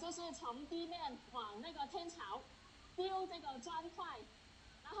后呢就是从地面往那个天桥丢这个砖块，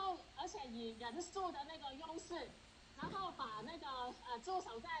然后而且以人数的那个优势，然后把那个驻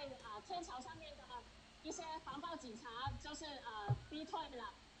守在天桥上面的一些防暴警察就是逼退了，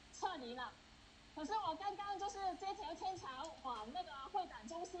撤离了。可是我刚刚就是这条天桥往那个会展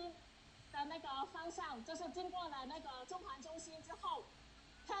中心的那个方向，就是经过了那个中环中心之后，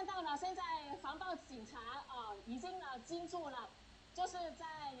看到了现在防暴警察已经禁住了，就是在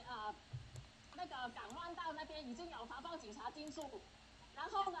那个港湾道那边已经有防暴警察盯住，然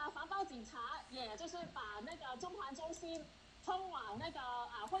后呢，防暴警察也就是把那个中环中心通往那个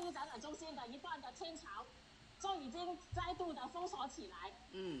会议展览中心的一段的天桥，就已经再度的封锁起来。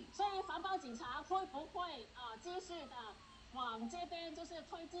所以防暴警察会不会继续的往这边就是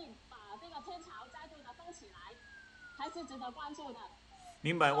推进，把这个天桥再度的封起来，还是值得关注的。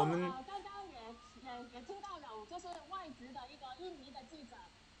明白，我们刚刚也听到有就是外籍的一个印尼的记者。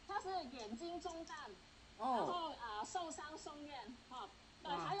他是眼睛中弹，然后受伤送院，对，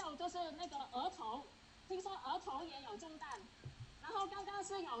还有就是那个额头，听说额头也有中弹，然后刚刚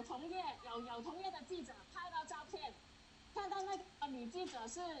是有同业的记者拍到照片，看到那个女记者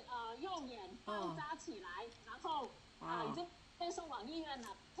是右眼包扎起来，然后已经被送往医院了。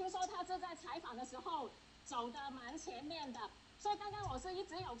听说她是在采访的时候走得蛮前面的，所以刚刚我是一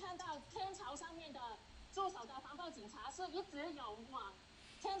直有看到天桥上面的驻守的防暴警察是一直有往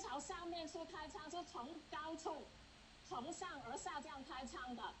天桥上面去开枪，是从高处从上而下这样开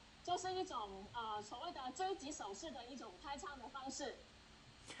枪的，就是一种所谓的追击手势的一种开枪的方式。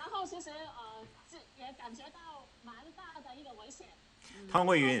然后其实也感觉到蛮大的一个危险。汤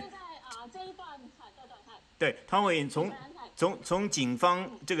慧云，现在这一段对，汤慧云从警方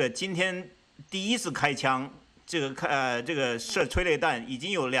这个今天第一次开枪，这个射催泪弹已经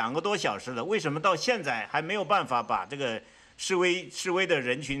有2个多小时了，为什么到现在还没有办法把这个示威的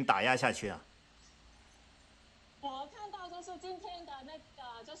人群打压下去啊？我看到就是今天的那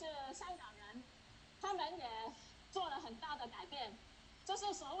个就是香港人，他们也做了很大的改变，就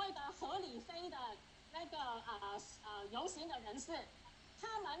是所谓的合理飞的那个游行的人士，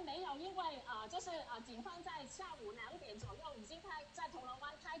他们没有因为就是警方在下午2点左右已经在铜锣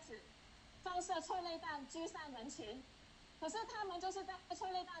湾开始放射催泪弹驱散人群，可是他们就是在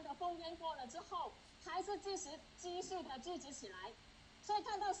催泪弹的烽烟过了之后，还是继续的聚集起来，所以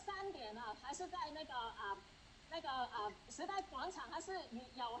看到3点还是在那个时代广场，还是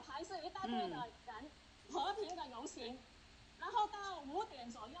一大堆的人和平的游行，然后到5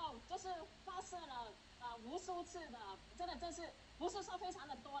点左右，就是发射了无数次的，真是不是说非常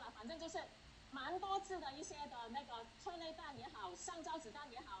的多了，反正就是蛮多次的一些的那个催泪弹也好，橡胶子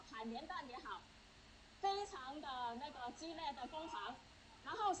弹也好，海绵弹也好，非常的那个激烈的攻防。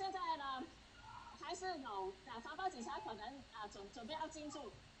然后现在呢，还是有防暴警察可能准备要进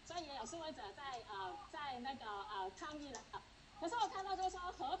驻，所以也有示威者在那个抗议了。可是我看到就是说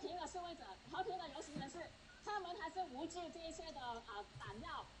和平的示威者、和平的游行人士，他们还是无惧这一些的弹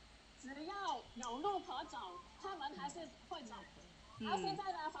药，只要有路可走，他们还是会走。然后现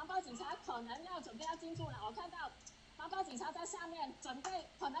在的防暴警察可能准备要进驻了，我看到防暴警察在下面准备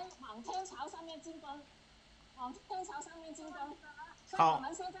可能往天桥上面进攻，所以我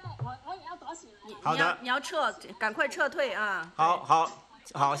们现在我也要躲起来。好的，你要撤，赶快撤退啊！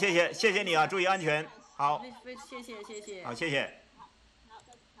好，谢谢你啊，注意安全。好，谢谢。好，谢谢。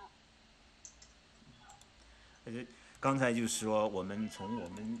刚才就是说，我们从我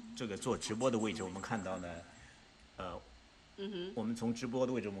们这个做直播的位置，我们看到呢，我们从直播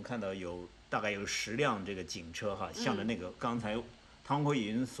的位置，我们看到大概有10辆这个警车哈，向着那个刚才汤慧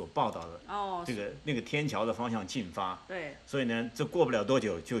云所报道的那个天桥的方向进发。对。所以呢，这过不了多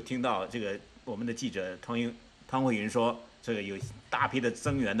久就听到这个我们的记者汤慧云说，这个有大批的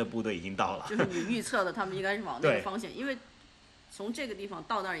增援的部队已经到了。就是你预测的，他们应该是往那个方向，因为从这个地方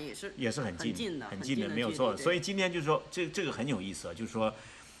到那儿也是很近的，没有错。所以今天就是说，这个很有意思啊，就是说，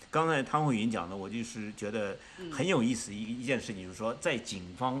刚才汤慧云讲的，我就是觉得很有意思一件事情，就是说，在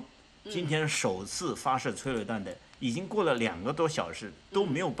警方今天首次发射催泪弹的，已经过了2个多小时，都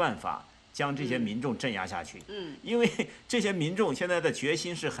没有办法将这些民众镇压下去。因为这些民众现在的决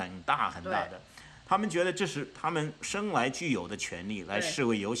心是很大很大的，他们觉得这是他们生来具有的权利，来示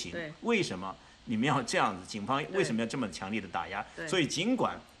威游行。为什么你们要这样子？警方为什么要这么强力的打压？所以尽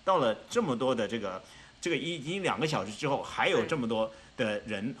管到了这么多的这个已经2个小时之后，还有这么多的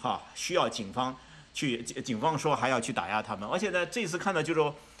人哈需要警方说还要去打压他们，而且呢，这次看到就是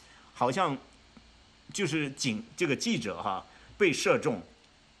说，好像就是这个记者哈被射中，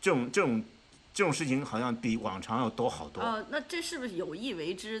这种事情好像比往常要多好多。那这是不是有意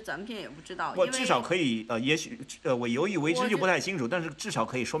为之？咱们现在也不知道。我至少可以也许我有意为之就不太清楚，但是至少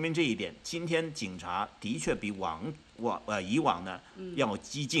可以说明这一点：今天警察的确比以往呢要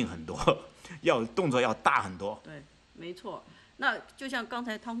激进很多，动作要大很多。对，没错。那就像刚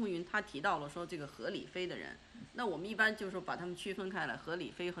才汤慧云他提到了说这个合理非的人，那我们一般就是说把他们区分开来，合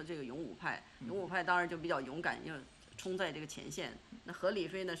理非和这个勇武派。勇武派当然就比较勇敢，要冲在这个前线。那合理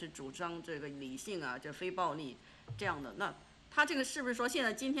非呢是主张这个理性啊，这非暴力这样的。那他这个是不是说现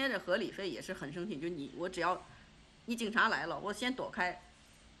在今天的合理非也是很生气？就我只要你警察来了，我先躲开，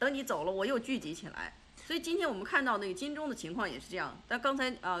等你走了我又聚集起来。所以今天我们看到那个金钟的情况也是这样。但刚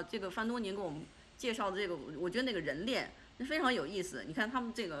才这个范多您给我们介绍的这个，我觉得那个人链非常有意思。你看他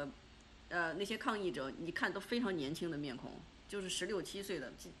们这个那些抗议者，你看都非常年轻的面孔，就是16、17岁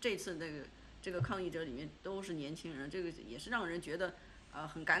的。这次这个抗议者里面都是年轻人，这个也是让人觉得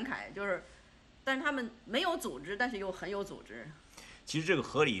很感慨，就是但是他们没有组织，但是又很有组织。其实这个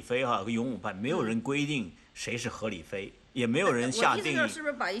合理非和勇武派没有人规定谁是合理非，也没有人下定义。我意思是不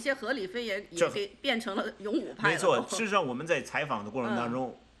是把一些合理非也给变成了勇武派了？没错，事实上我们在采访的过程当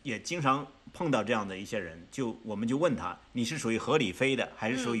中也经常碰到这样的一些人，我们就问他，你是属于合理非的还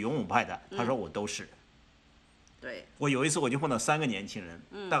是属于勇武派的？他说我都是。对，我有一次我就碰到3个年轻人，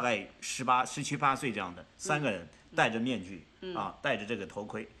大概17、18岁这样的3个人，戴着面具戴着这个头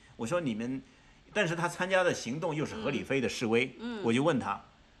盔。我说你们，但是他参加的行动又是合理非的示威，我就问他，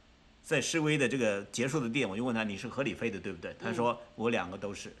在示威的这个结束的店，我就问他你是合理非的对不对？他说我2个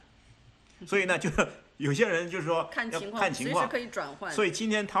都是。所以呢，就有些人就是说看情况，随时可以转换。所以今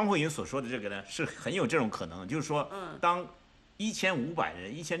天汤慧云所说的这个呢，是很有这种可能，就是说，当1500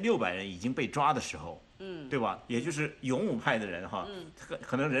人、1600人已经被抓的时候。对吧？也就是勇武派的人哈，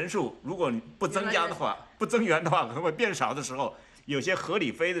可能人数如果不增加的话，不增援的话，可能会变少的时候，有些合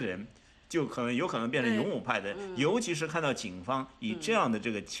理非的人就有可能变成勇武派的。尤其是看到警方以这样的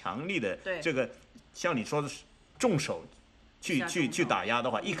这个强力的这个，像你说的重手去打压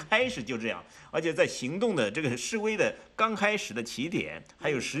的话，一开始就这样，而且在行动的这个示威的刚开始的起点，还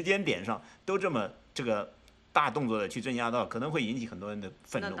有时间点上，都这么这个。大动作的去镇压到，可能会引起很多人的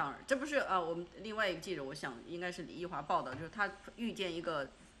愤怒。那当然，这不是我们另外一个记者，我想应该是李毅华报道，就是他遇见一个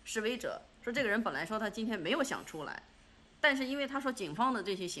示威者，说这个人本来说他今天没有想出来，但是因为他说警方的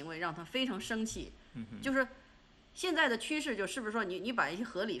这些行为让他非常生气，就是现在的趋势就是不是说你把一些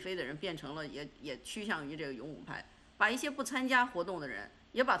合理非的人变成了也趋向于这个勇武派，把一些不参加活动的人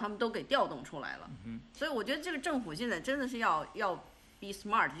也把他们都给调动出来了。所以我觉得这个政府现在真的是要be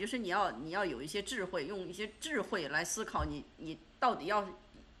smart， 就是你要有一些智慧，用一些智慧来思考你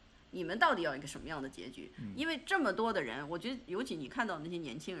们到底要一个什么样的结局？因为这么多的人，我觉得尤其你看到那些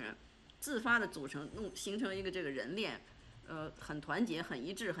年轻人自发的形成一个这个人链，很团结、很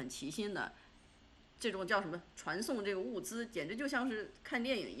一致、很齐心的这种叫什么传送这个物资，简直就像是看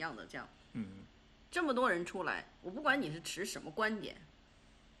电影一样的这样。这么多人出来，我不管你是持什么观点，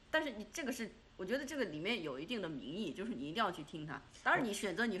但是你这个是。我觉得这个里面有一定的民意，就是你一定要去听他。当然，你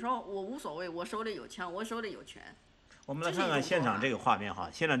选择你说我无所谓，我手里有枪，我手里有权。我们来看看现场这个画面哈，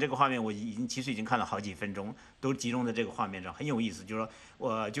现场这个画面我其实已经看了好几分钟，都集中在这个画面上，很有意思。就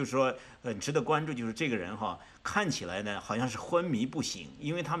是说很值得关注，就是这个人哈，看起来呢好像是昏迷不醒，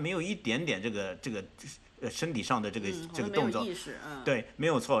因为他没有一点点这个身体上的这个动作，对，没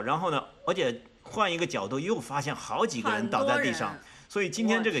有错。然后呢，而且换一个角度又发现好几个人倒在地上。所以今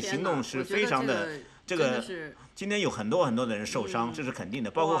天这个行动是非常的，今天有很多的人受伤，这是肯定的，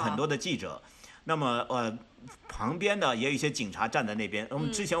包括很多的记者。那么旁边呢也有一些警察站在那边。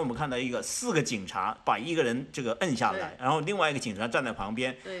之前我们看到4个警察把一个人这个摁下来，然后另外一个警察站在旁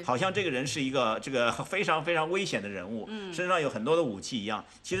边，好像这个人是一个这个非常非常危险的人物，身上有很多的武器一样。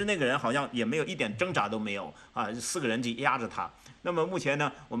其实那个人好像也没有一点挣扎都没有啊，4个人就压着他。那么目前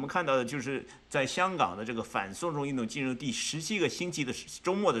呢，我们看到的就是在香港的这个反送中运动进入第17个星期的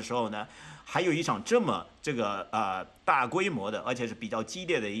周末的时候呢，还有一场这么这个大规模的，而且是比较激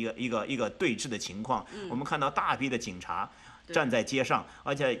烈的一个对峙的情况。我们看到大批的警察站在街上，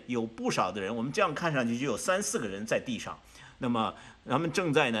而且有不少的人，我们这样看上去就有3、4个人在地上。那么他们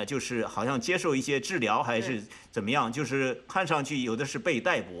正在呢，就是好像接受一些治疗还是怎么样，就是看上去有的是被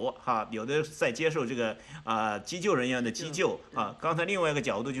逮捕哈，有的在接受这个急救人员的急救啊。刚才另外一个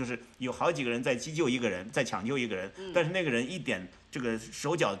角度就是有好几个人在急救一个人，在抢救一个人，但是那个人一点这个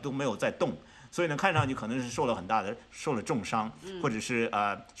手脚都没有在动。所以呢，看上去可能是受了重伤，或者是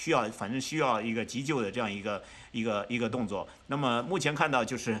反正需要一个急救的这样一个动作。那么目前看到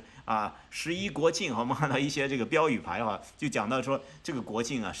就是11国庆，我们看到一些这个标语牌就讲到说这个国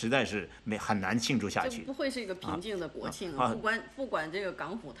庆实在是很难庆祝下去。这不会是一个平静的国庆不管这个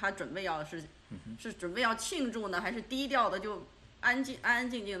港府他准备要是准备要庆祝呢，还是低调的就安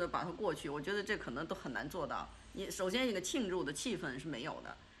静静的把它过去，我觉得这可能都很难做到。首先一个庆祝的气氛是没有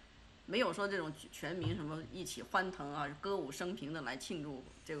的。没有说这种全民什么一起欢腾歌舞升平的来庆祝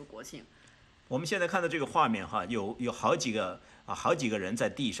这个国庆。我们现在看到这个画面有好几个人在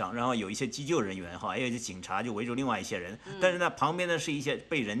地上，然后有一些急救人员还有一些警察就围住另外一些人，但是呢旁边呢是一些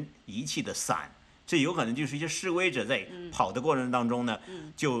被人遗弃的伞。这有可能就是一些示威者在跑的过程当中呢，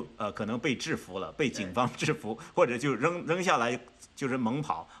就可能被制服了，被警方制服，或者就扔下来就是猛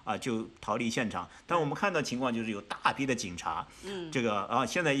跑就逃离现场。但我们看到情况就是有大批的警察，这个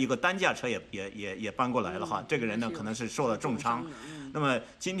现在一个担架车也搬过来了这个人呢可能是受了重伤。那么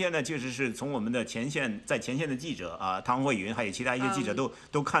今天呢，确实是从我们的前线的记者汤慧云还有其他一些记者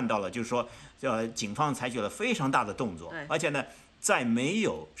都看到了，就是说警方采取了非常大的动作，而且呢在没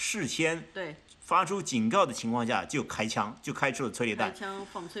有事先发出警告的情况下就开枪，就开出了催泪弹，开枪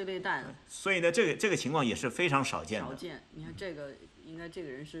放催泪弹。所以呢，这个情况也是非常少见的。你看这个，应该这个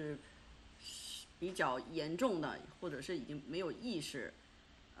人是比较严重的，或者是已经没有意识，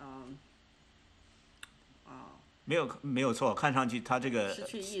没有错，看上去他这个失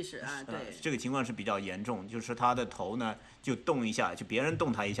去意识对，这个情况是比较严重，就是他的头呢就动一下，就别人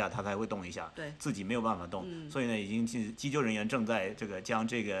动他一下，他才会动一下，对，自己没有办法动，所以呢，已经急救人员正在这个将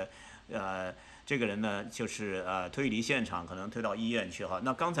这个人呢，就是推离现场，可能推到医院去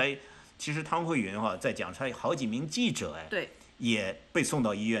那刚才其实汤慧云在讲，他有好几名记者对，也被送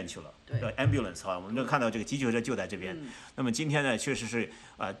到医院去了，对 ，ambulance 我们就看到这个急救车就在这边。那么今天呢，确实是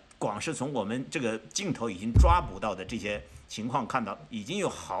光是从我们这个镜头已经抓捕到的这些情况看到，已经有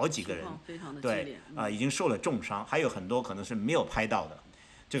好几个人非常的激烈，已经受了重伤，还有很多可能是没有拍到的。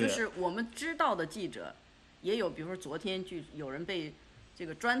就是我们知道的记者，也有，比如说昨天就有人被这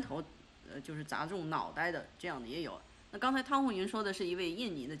个砖头就是砸中脑袋的，这样的也有。那刚才汤慧云说的是一位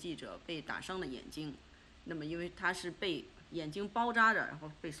印尼的记者被打伤了眼睛，那么因为他是被眼睛包扎着，然后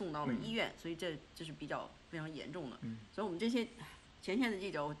被送到了医院，所以这是比较非常严重的。所以我们这些前线的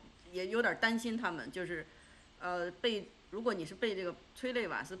记者也有点担心他们，就是如果你是被这个催泪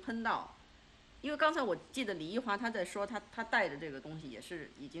瓦斯喷到，因为刚才我记得李一华他在说他带着这个东西也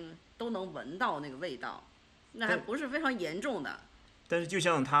是已经都能闻到那个味道，那还不是非常严重的。但是就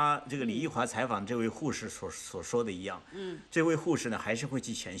像他这个李一华采访这位护士所说的一样，这位护士呢还是会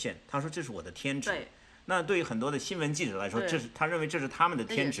去前线，他说这是我的天职。那对于很多的新闻记者来说，他认为这是他们的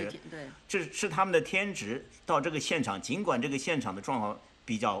天职，这是他们的天职。到这个现场，尽管这个现场的状况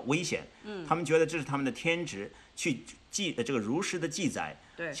比较危险，他们觉得这是他们的天职，去这个如实的记载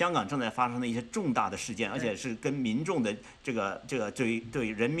香港正在发生的一些重大的事件，而且是跟民众的这个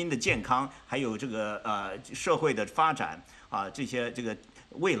对人民的健康，还有这个社会的发展这些这个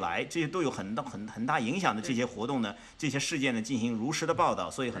未来这些都有很大影响的这些活动呢，这些事件呢进行如实的报道，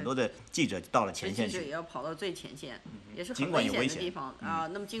所以很多的记者到了前线去，记者也要跑到最前线，也是很危险的地方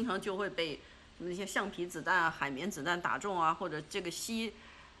那么经常就会被那些橡皮子弹海绵子弹打中或者这个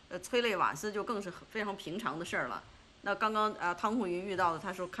催泪瓦斯就更是非常平常的事儿了。那刚刚汤慧云遇到的，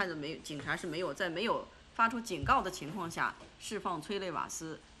他说看着警察是没有在没有发出警告的情况下释放催泪瓦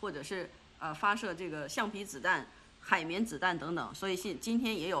斯，或者是发射这个橡皮子弹、海绵子弹等等，所以今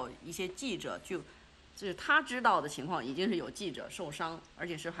天也有一些记者就是他知道的情况，已经是有记者受伤，而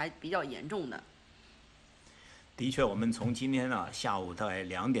且是还比较严重的。的确，我们从今天下午大概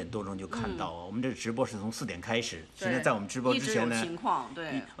2点多钟就看到我们这直播是从4点开始。现在在我们直播之前呢，情况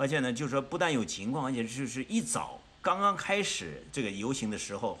对，而且呢，就是说不但有情况，而且就是一早刚刚开始这个游行的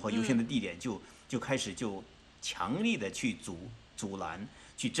时候和游行的地点就开始强力的去阻拦、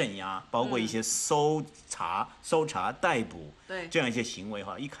去镇压，包括一些搜查、逮捕这样一些行为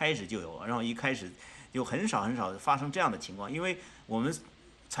哈，一开始就有，然后一开始就很少发生这样的情况，因为我们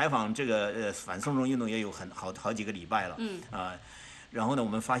采访这个反送中运动也有好几个礼拜了，然后呢，我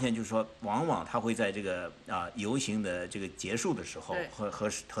们发现就是说，往往他会在这个游行的这个结束的时候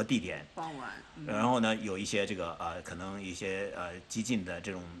和地点，傍晚，然后呢有一些这个可能一些激进的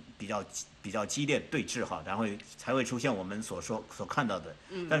这种比较激烈的对峙哈，然后才会出现我们所看到的。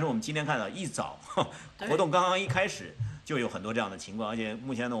但是我们今天看到一早活动刚刚一开始就有很多这样的情况，而且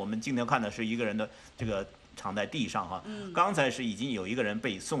目前呢，我们今天看的是一个人的这个躺在地上哈，刚才是已经有一个人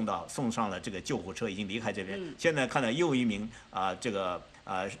被送上了这个救护车，已经离开这边。现在看到又一名这个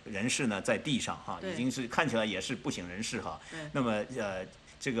人士呢在地上哈，已经是看起来也是不省人事哈。那么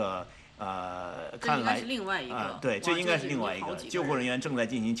这个看来是另外一个，对，这应该是另外一个救护人员正在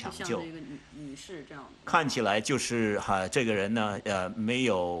进行抢救。像一个女士这样的。看起来就是这个人呢没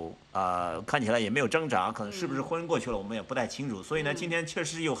有看起来也没有挣扎，可能是不是昏过去了，我们也不太清楚。所以呢，今天确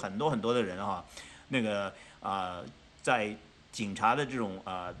实有很多的人哈。那个在警察的这种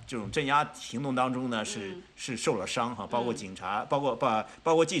镇压行动当中呢，是受了伤哈，包括警察，包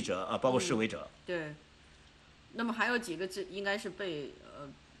括记者包括示威者。对。那么还有几个应该是被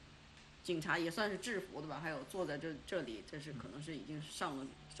警察也算是制服的吧？还有坐在这里，这是可能是已经上了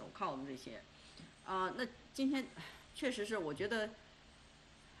手铐的这些。那今天确实是我觉得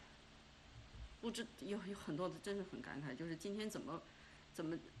有很多的真是很感慨，就是今天怎么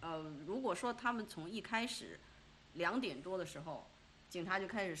如果说他们从一开始2点多的时候，警察就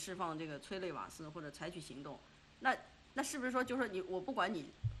开始释放这个催泪瓦斯或者采取行动，那是不是说就是说我不管你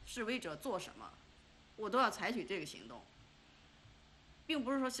示威者做什么，我都要采取这个行动，并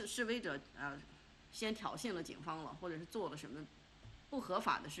不是说示威者先挑衅了警方了，或者是做了什么不合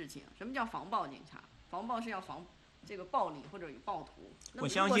法的事情。什么叫防暴警察？防暴是要防这个暴力或者有暴徒。那么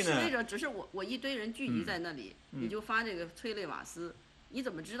如果示威者只是我一堆人聚集在那里，你就发这个催泪瓦斯。你怎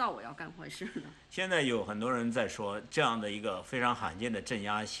么知道我要干坏事呢？现在有很多人在说，这样的一个非常罕见的镇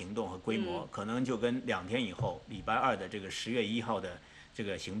压行动和规模，可能就跟2天以后礼拜2的这个10月1号的这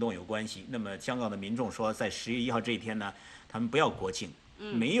个行动有关系。那么香港的民众说，在10月1号这一天呢，他们不要国庆，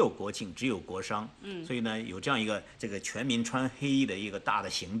没有国庆，只有国殇。所以呢，有这样一个这个全民穿黑衣的一个大的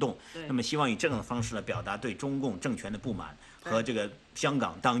行动。那么希望以这种方式呢，表达对中共政权的不满和这个香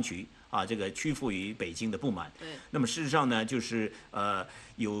港当局。这个屈服于北京的不满。那么事实上呢，就是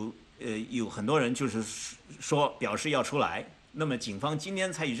有很多人就是说表示要出来。那么警方今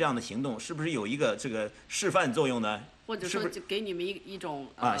天采取这样的行动，是不是有一个这个示范作用呢？或者说就给你们一种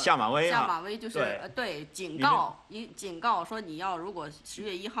下马威下马威就是对警告说你要如果10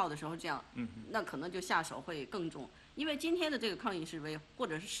月1号的时候这样，那可能就下手会更重。因为今天的这个抗议示威或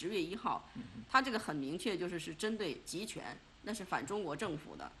者是10月1号，它这个很明确是针对集权，那是反中国政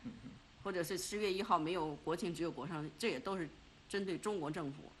府的。或者是10月1号没有国庆只有国殇，这也都是针对中国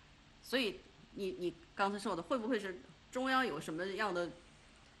政府。所以你刚才说的，会不会是中央有什么样的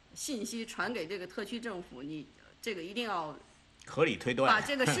信息传给这个特区政府？你这个一定要合理推断，把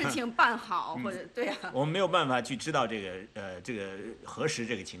这个事情办好，或者对啊。我们没有办法去知道这个核实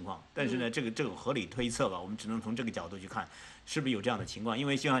这个情况，但是呢，这种合理推测吧，我们只能从这个角度去看，是不是有这样的情况？因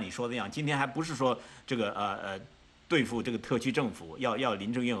为就像你说的一样，今天还不是说这个对付这个特区政府，要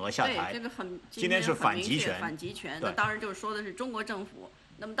林郑月娥下台。对，这个今天是反集权。反集权，那当然就是说的是中国政府。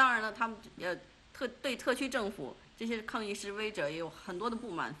那么当然了，他们对特区政府这些抗议示威者也有很多的不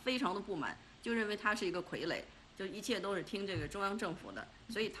满，非常的不满，就认为他是一个傀儡，就一切都是听这个中央政府的，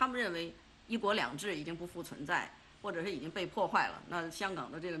所以他们认为1国2制已经不复存在，或者是已经被破坏了。那香港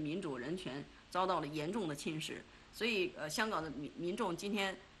的这个民主人权遭到了严重的侵蚀，所以香港的民众今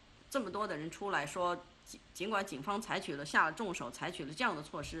天这么多的人出来说。尽管警方下了重手，采取了这样的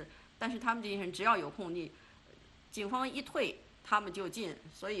措施，但是他们这些人只要有空，警方一退，他们就进，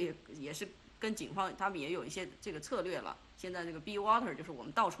所以也是跟警方他们也有一些这个策略了。现在这个 be water 就是我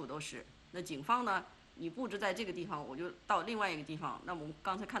们到处都是，那警方呢，你布置在这个地方，我就到另外一个地方。那我们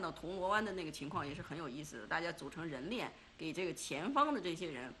刚才看到铜锣湾的那个情况也是很有意思的，大家组成人链，给这个前方的这些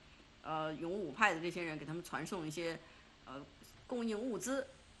人，勇武派的这些人，给他们传送一些供应物资。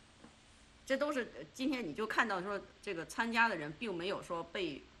这都是今天你就看到说，这个参加的人并没有说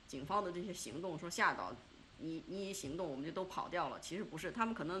被警方的这些行动说吓到，你一行动我们就都跑掉了。其实不是，他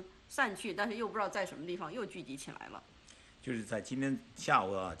们可能散去，但是又不知道在什么地方又聚集起来了。就是在今天下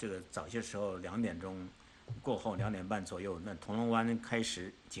午这个早些时候2点钟，过后2点半左右，那铜锣湾开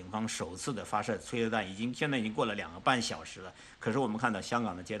始警方首次的发射催泪弹，现在已经过了2个半小时了。可是我们看到香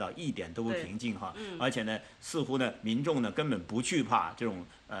港的街道一点都不平静哈，而且呢，似乎呢民众呢根本不惧怕这种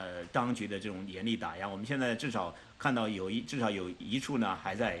当局的这种严厉打压。我们现在至少看到至少有一处呢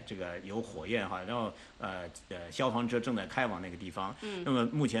还在这个有火焰哈，然后消防车正在开往那个地方。那么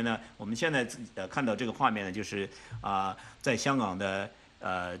目前呢，我们现在看到这个画面呢，就是在香港的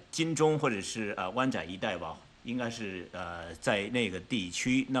金钟或者是湾仔一带吧。应该是在那个地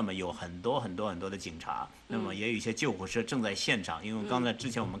区，那么有很多的警察，那么也有一些救护车正在现场。因为刚才之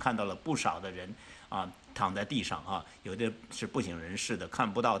前我们看到了不少的人躺在地上有的是不省人事的，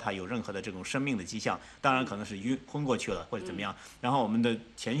看不到他有任何的这种生命的迹象，当然可能是昏过去了或者怎么样。然后我们的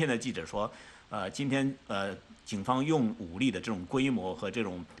前线的记者说，今天警方用武力的这种规模和这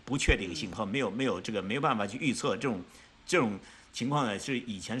种不确定性和没有办法去预测这种情况呢，是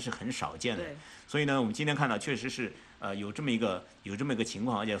以前是很少见的。所以呢，我们今天看到确实是有这么一个情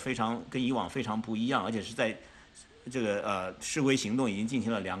况，而且跟以往非常不一样，而且是在这个示威行动已经进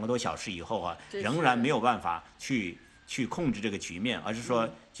行了2个多小时以后仍然没有办法去控制这个局面，而是说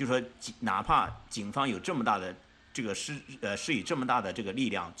就是说哪怕警方有这么大的这个施以这么大的这个力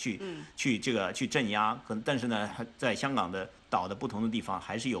量去镇压，但是呢，在香港的岛的不同的地方，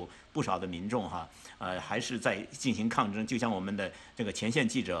还是有不少的民众还是在进行抗争。就像我们的这个前线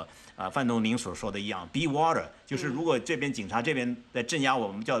记者范东林所说的一样 ，be water， 就是如果这边警察这边在镇压我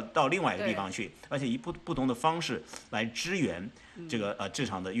们，就要到另外一个地方去，而且以不同的方式来支援这个这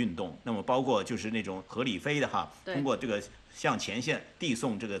场的运动。那么包括就是那种合理飞的通过这个向前线递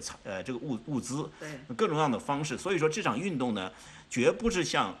送这个物资，各种各样的方式。所以说这场运动呢，绝不是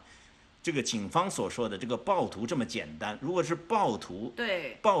像这个警方所说的这个暴徒这么简单。如果是暴徒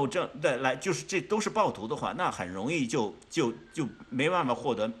暴政来，就是这都是暴徒的话，那很容易就没办法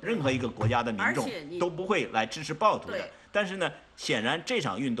获得任何一个国家的民众都不会来支持暴徒的。但是呢，显然这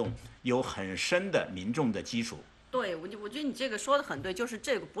场运动有很深的民众的基础。对，我觉得你这个说的很对，就是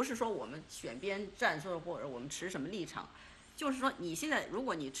这个不是说我们选边站或者我们持什么立场，就是说你现在如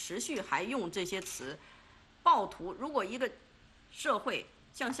果你持续还用这些词，暴徒，如果一个社会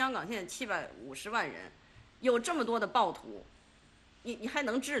像香港现在750万人，有这么多的暴徒，你还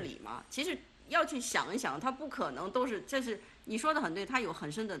能治理吗？其实要去想一想，他不可能都是，这是你说的很对，他有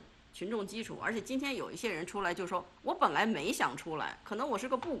很深的群众基础，而且今天有一些人出来就说，我本来没想出来，可能我是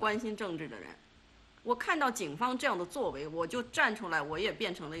个不关心政治的人，我看到警方这样的作为，我就站出来，我也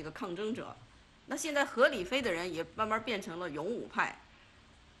变成了一个抗争者。那现在合理飞的人也慢慢变成了勇武派。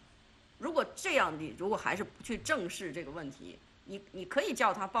如果这样，你如果还是不去正视这个问题，你可以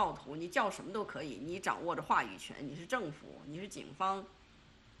叫他暴徒，你叫什么都可以，你掌握着话语权，你是政府，你是警方，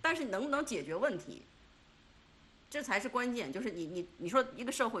但是能不能解决问题，这才是关键。就是你说一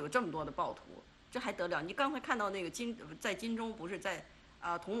个社会有这么多的暴徒，这还得了？你刚才看到那个在金钟，不是在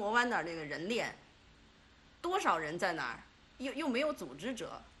铜锣湾那儿那个人链，多少人在那儿，又没有组织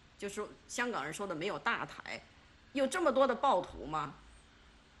者，就是香港人说的没有大台，有这么多的暴徒吗？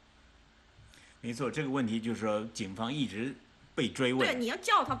没错，这个问题就是说警方一直被追问。对，你要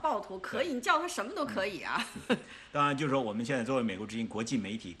叫他暴徒可以，你叫他什么都可以啊。当然，就是说我们现在作为美国之音国际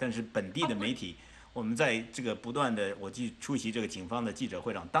媒体，但是本地的媒体，我们在这个不断的，我出席这个警方的记者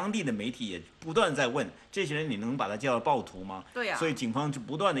会上，当地的媒体也不断在问这些人，你能把他叫暴徒吗？对呀。所以警方就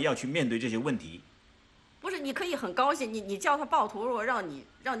不断的要去面对这些问题。不是，你可以很高兴，你叫他暴徒，如果让你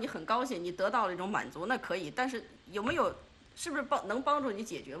很高兴，你得到了一种满足，那可以。但是有没有，是不是能帮助你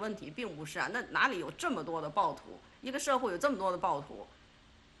解决问题，并不是啊。那哪里有这么多的暴徒？一个社会有这么多的暴徒，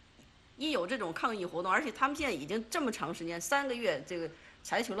一有这种抗议活动，而且他们现在已经这么长时间，3个月，这个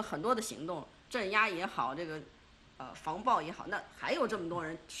采取了很多的行动，镇压也好，这个防暴也好，那还有这么多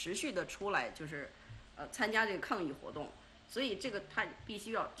人持续的出来，就是参加这个抗议活动，所以这个他必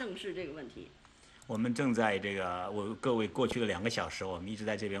须要正视这个问题。我们正在这个为各位过去的2个小时，我们一直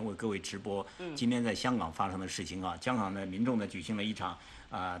在这边为各位直播今天在香港发生的事情香港的民众呢举行了一场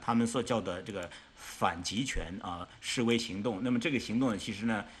他们所叫的这个反集权示威行动。那么这个行动呢，其实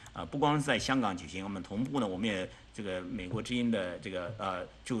呢不光是在香港举行，我们同步呢，我们也这个美国之音的这个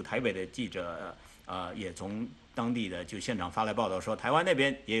驻台北的记者也从当地的就现场发来报道说，台湾那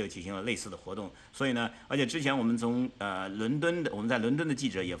边也有举行了类似的活动。所以呢，而且之前我们从伦敦的，我们在伦敦的记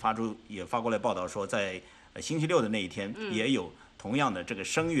者也发过来报道说，在星期六的那一天也有同样的这个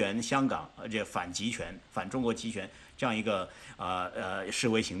声援香港，而且反集权、反中国集权这样一个示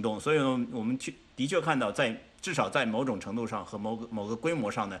威行动。所以呢，我们的确看到至少在某种程度上和某个规模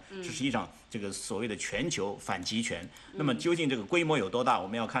上呢，这是一场这个所谓的全球反集权。那么究竟这个规模有多大，我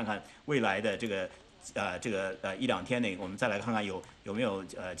们要看看未来的这个这个1-2天内，我们再来看看有没有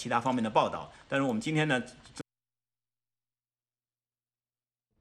其他方面的报道。但是我们今天呢，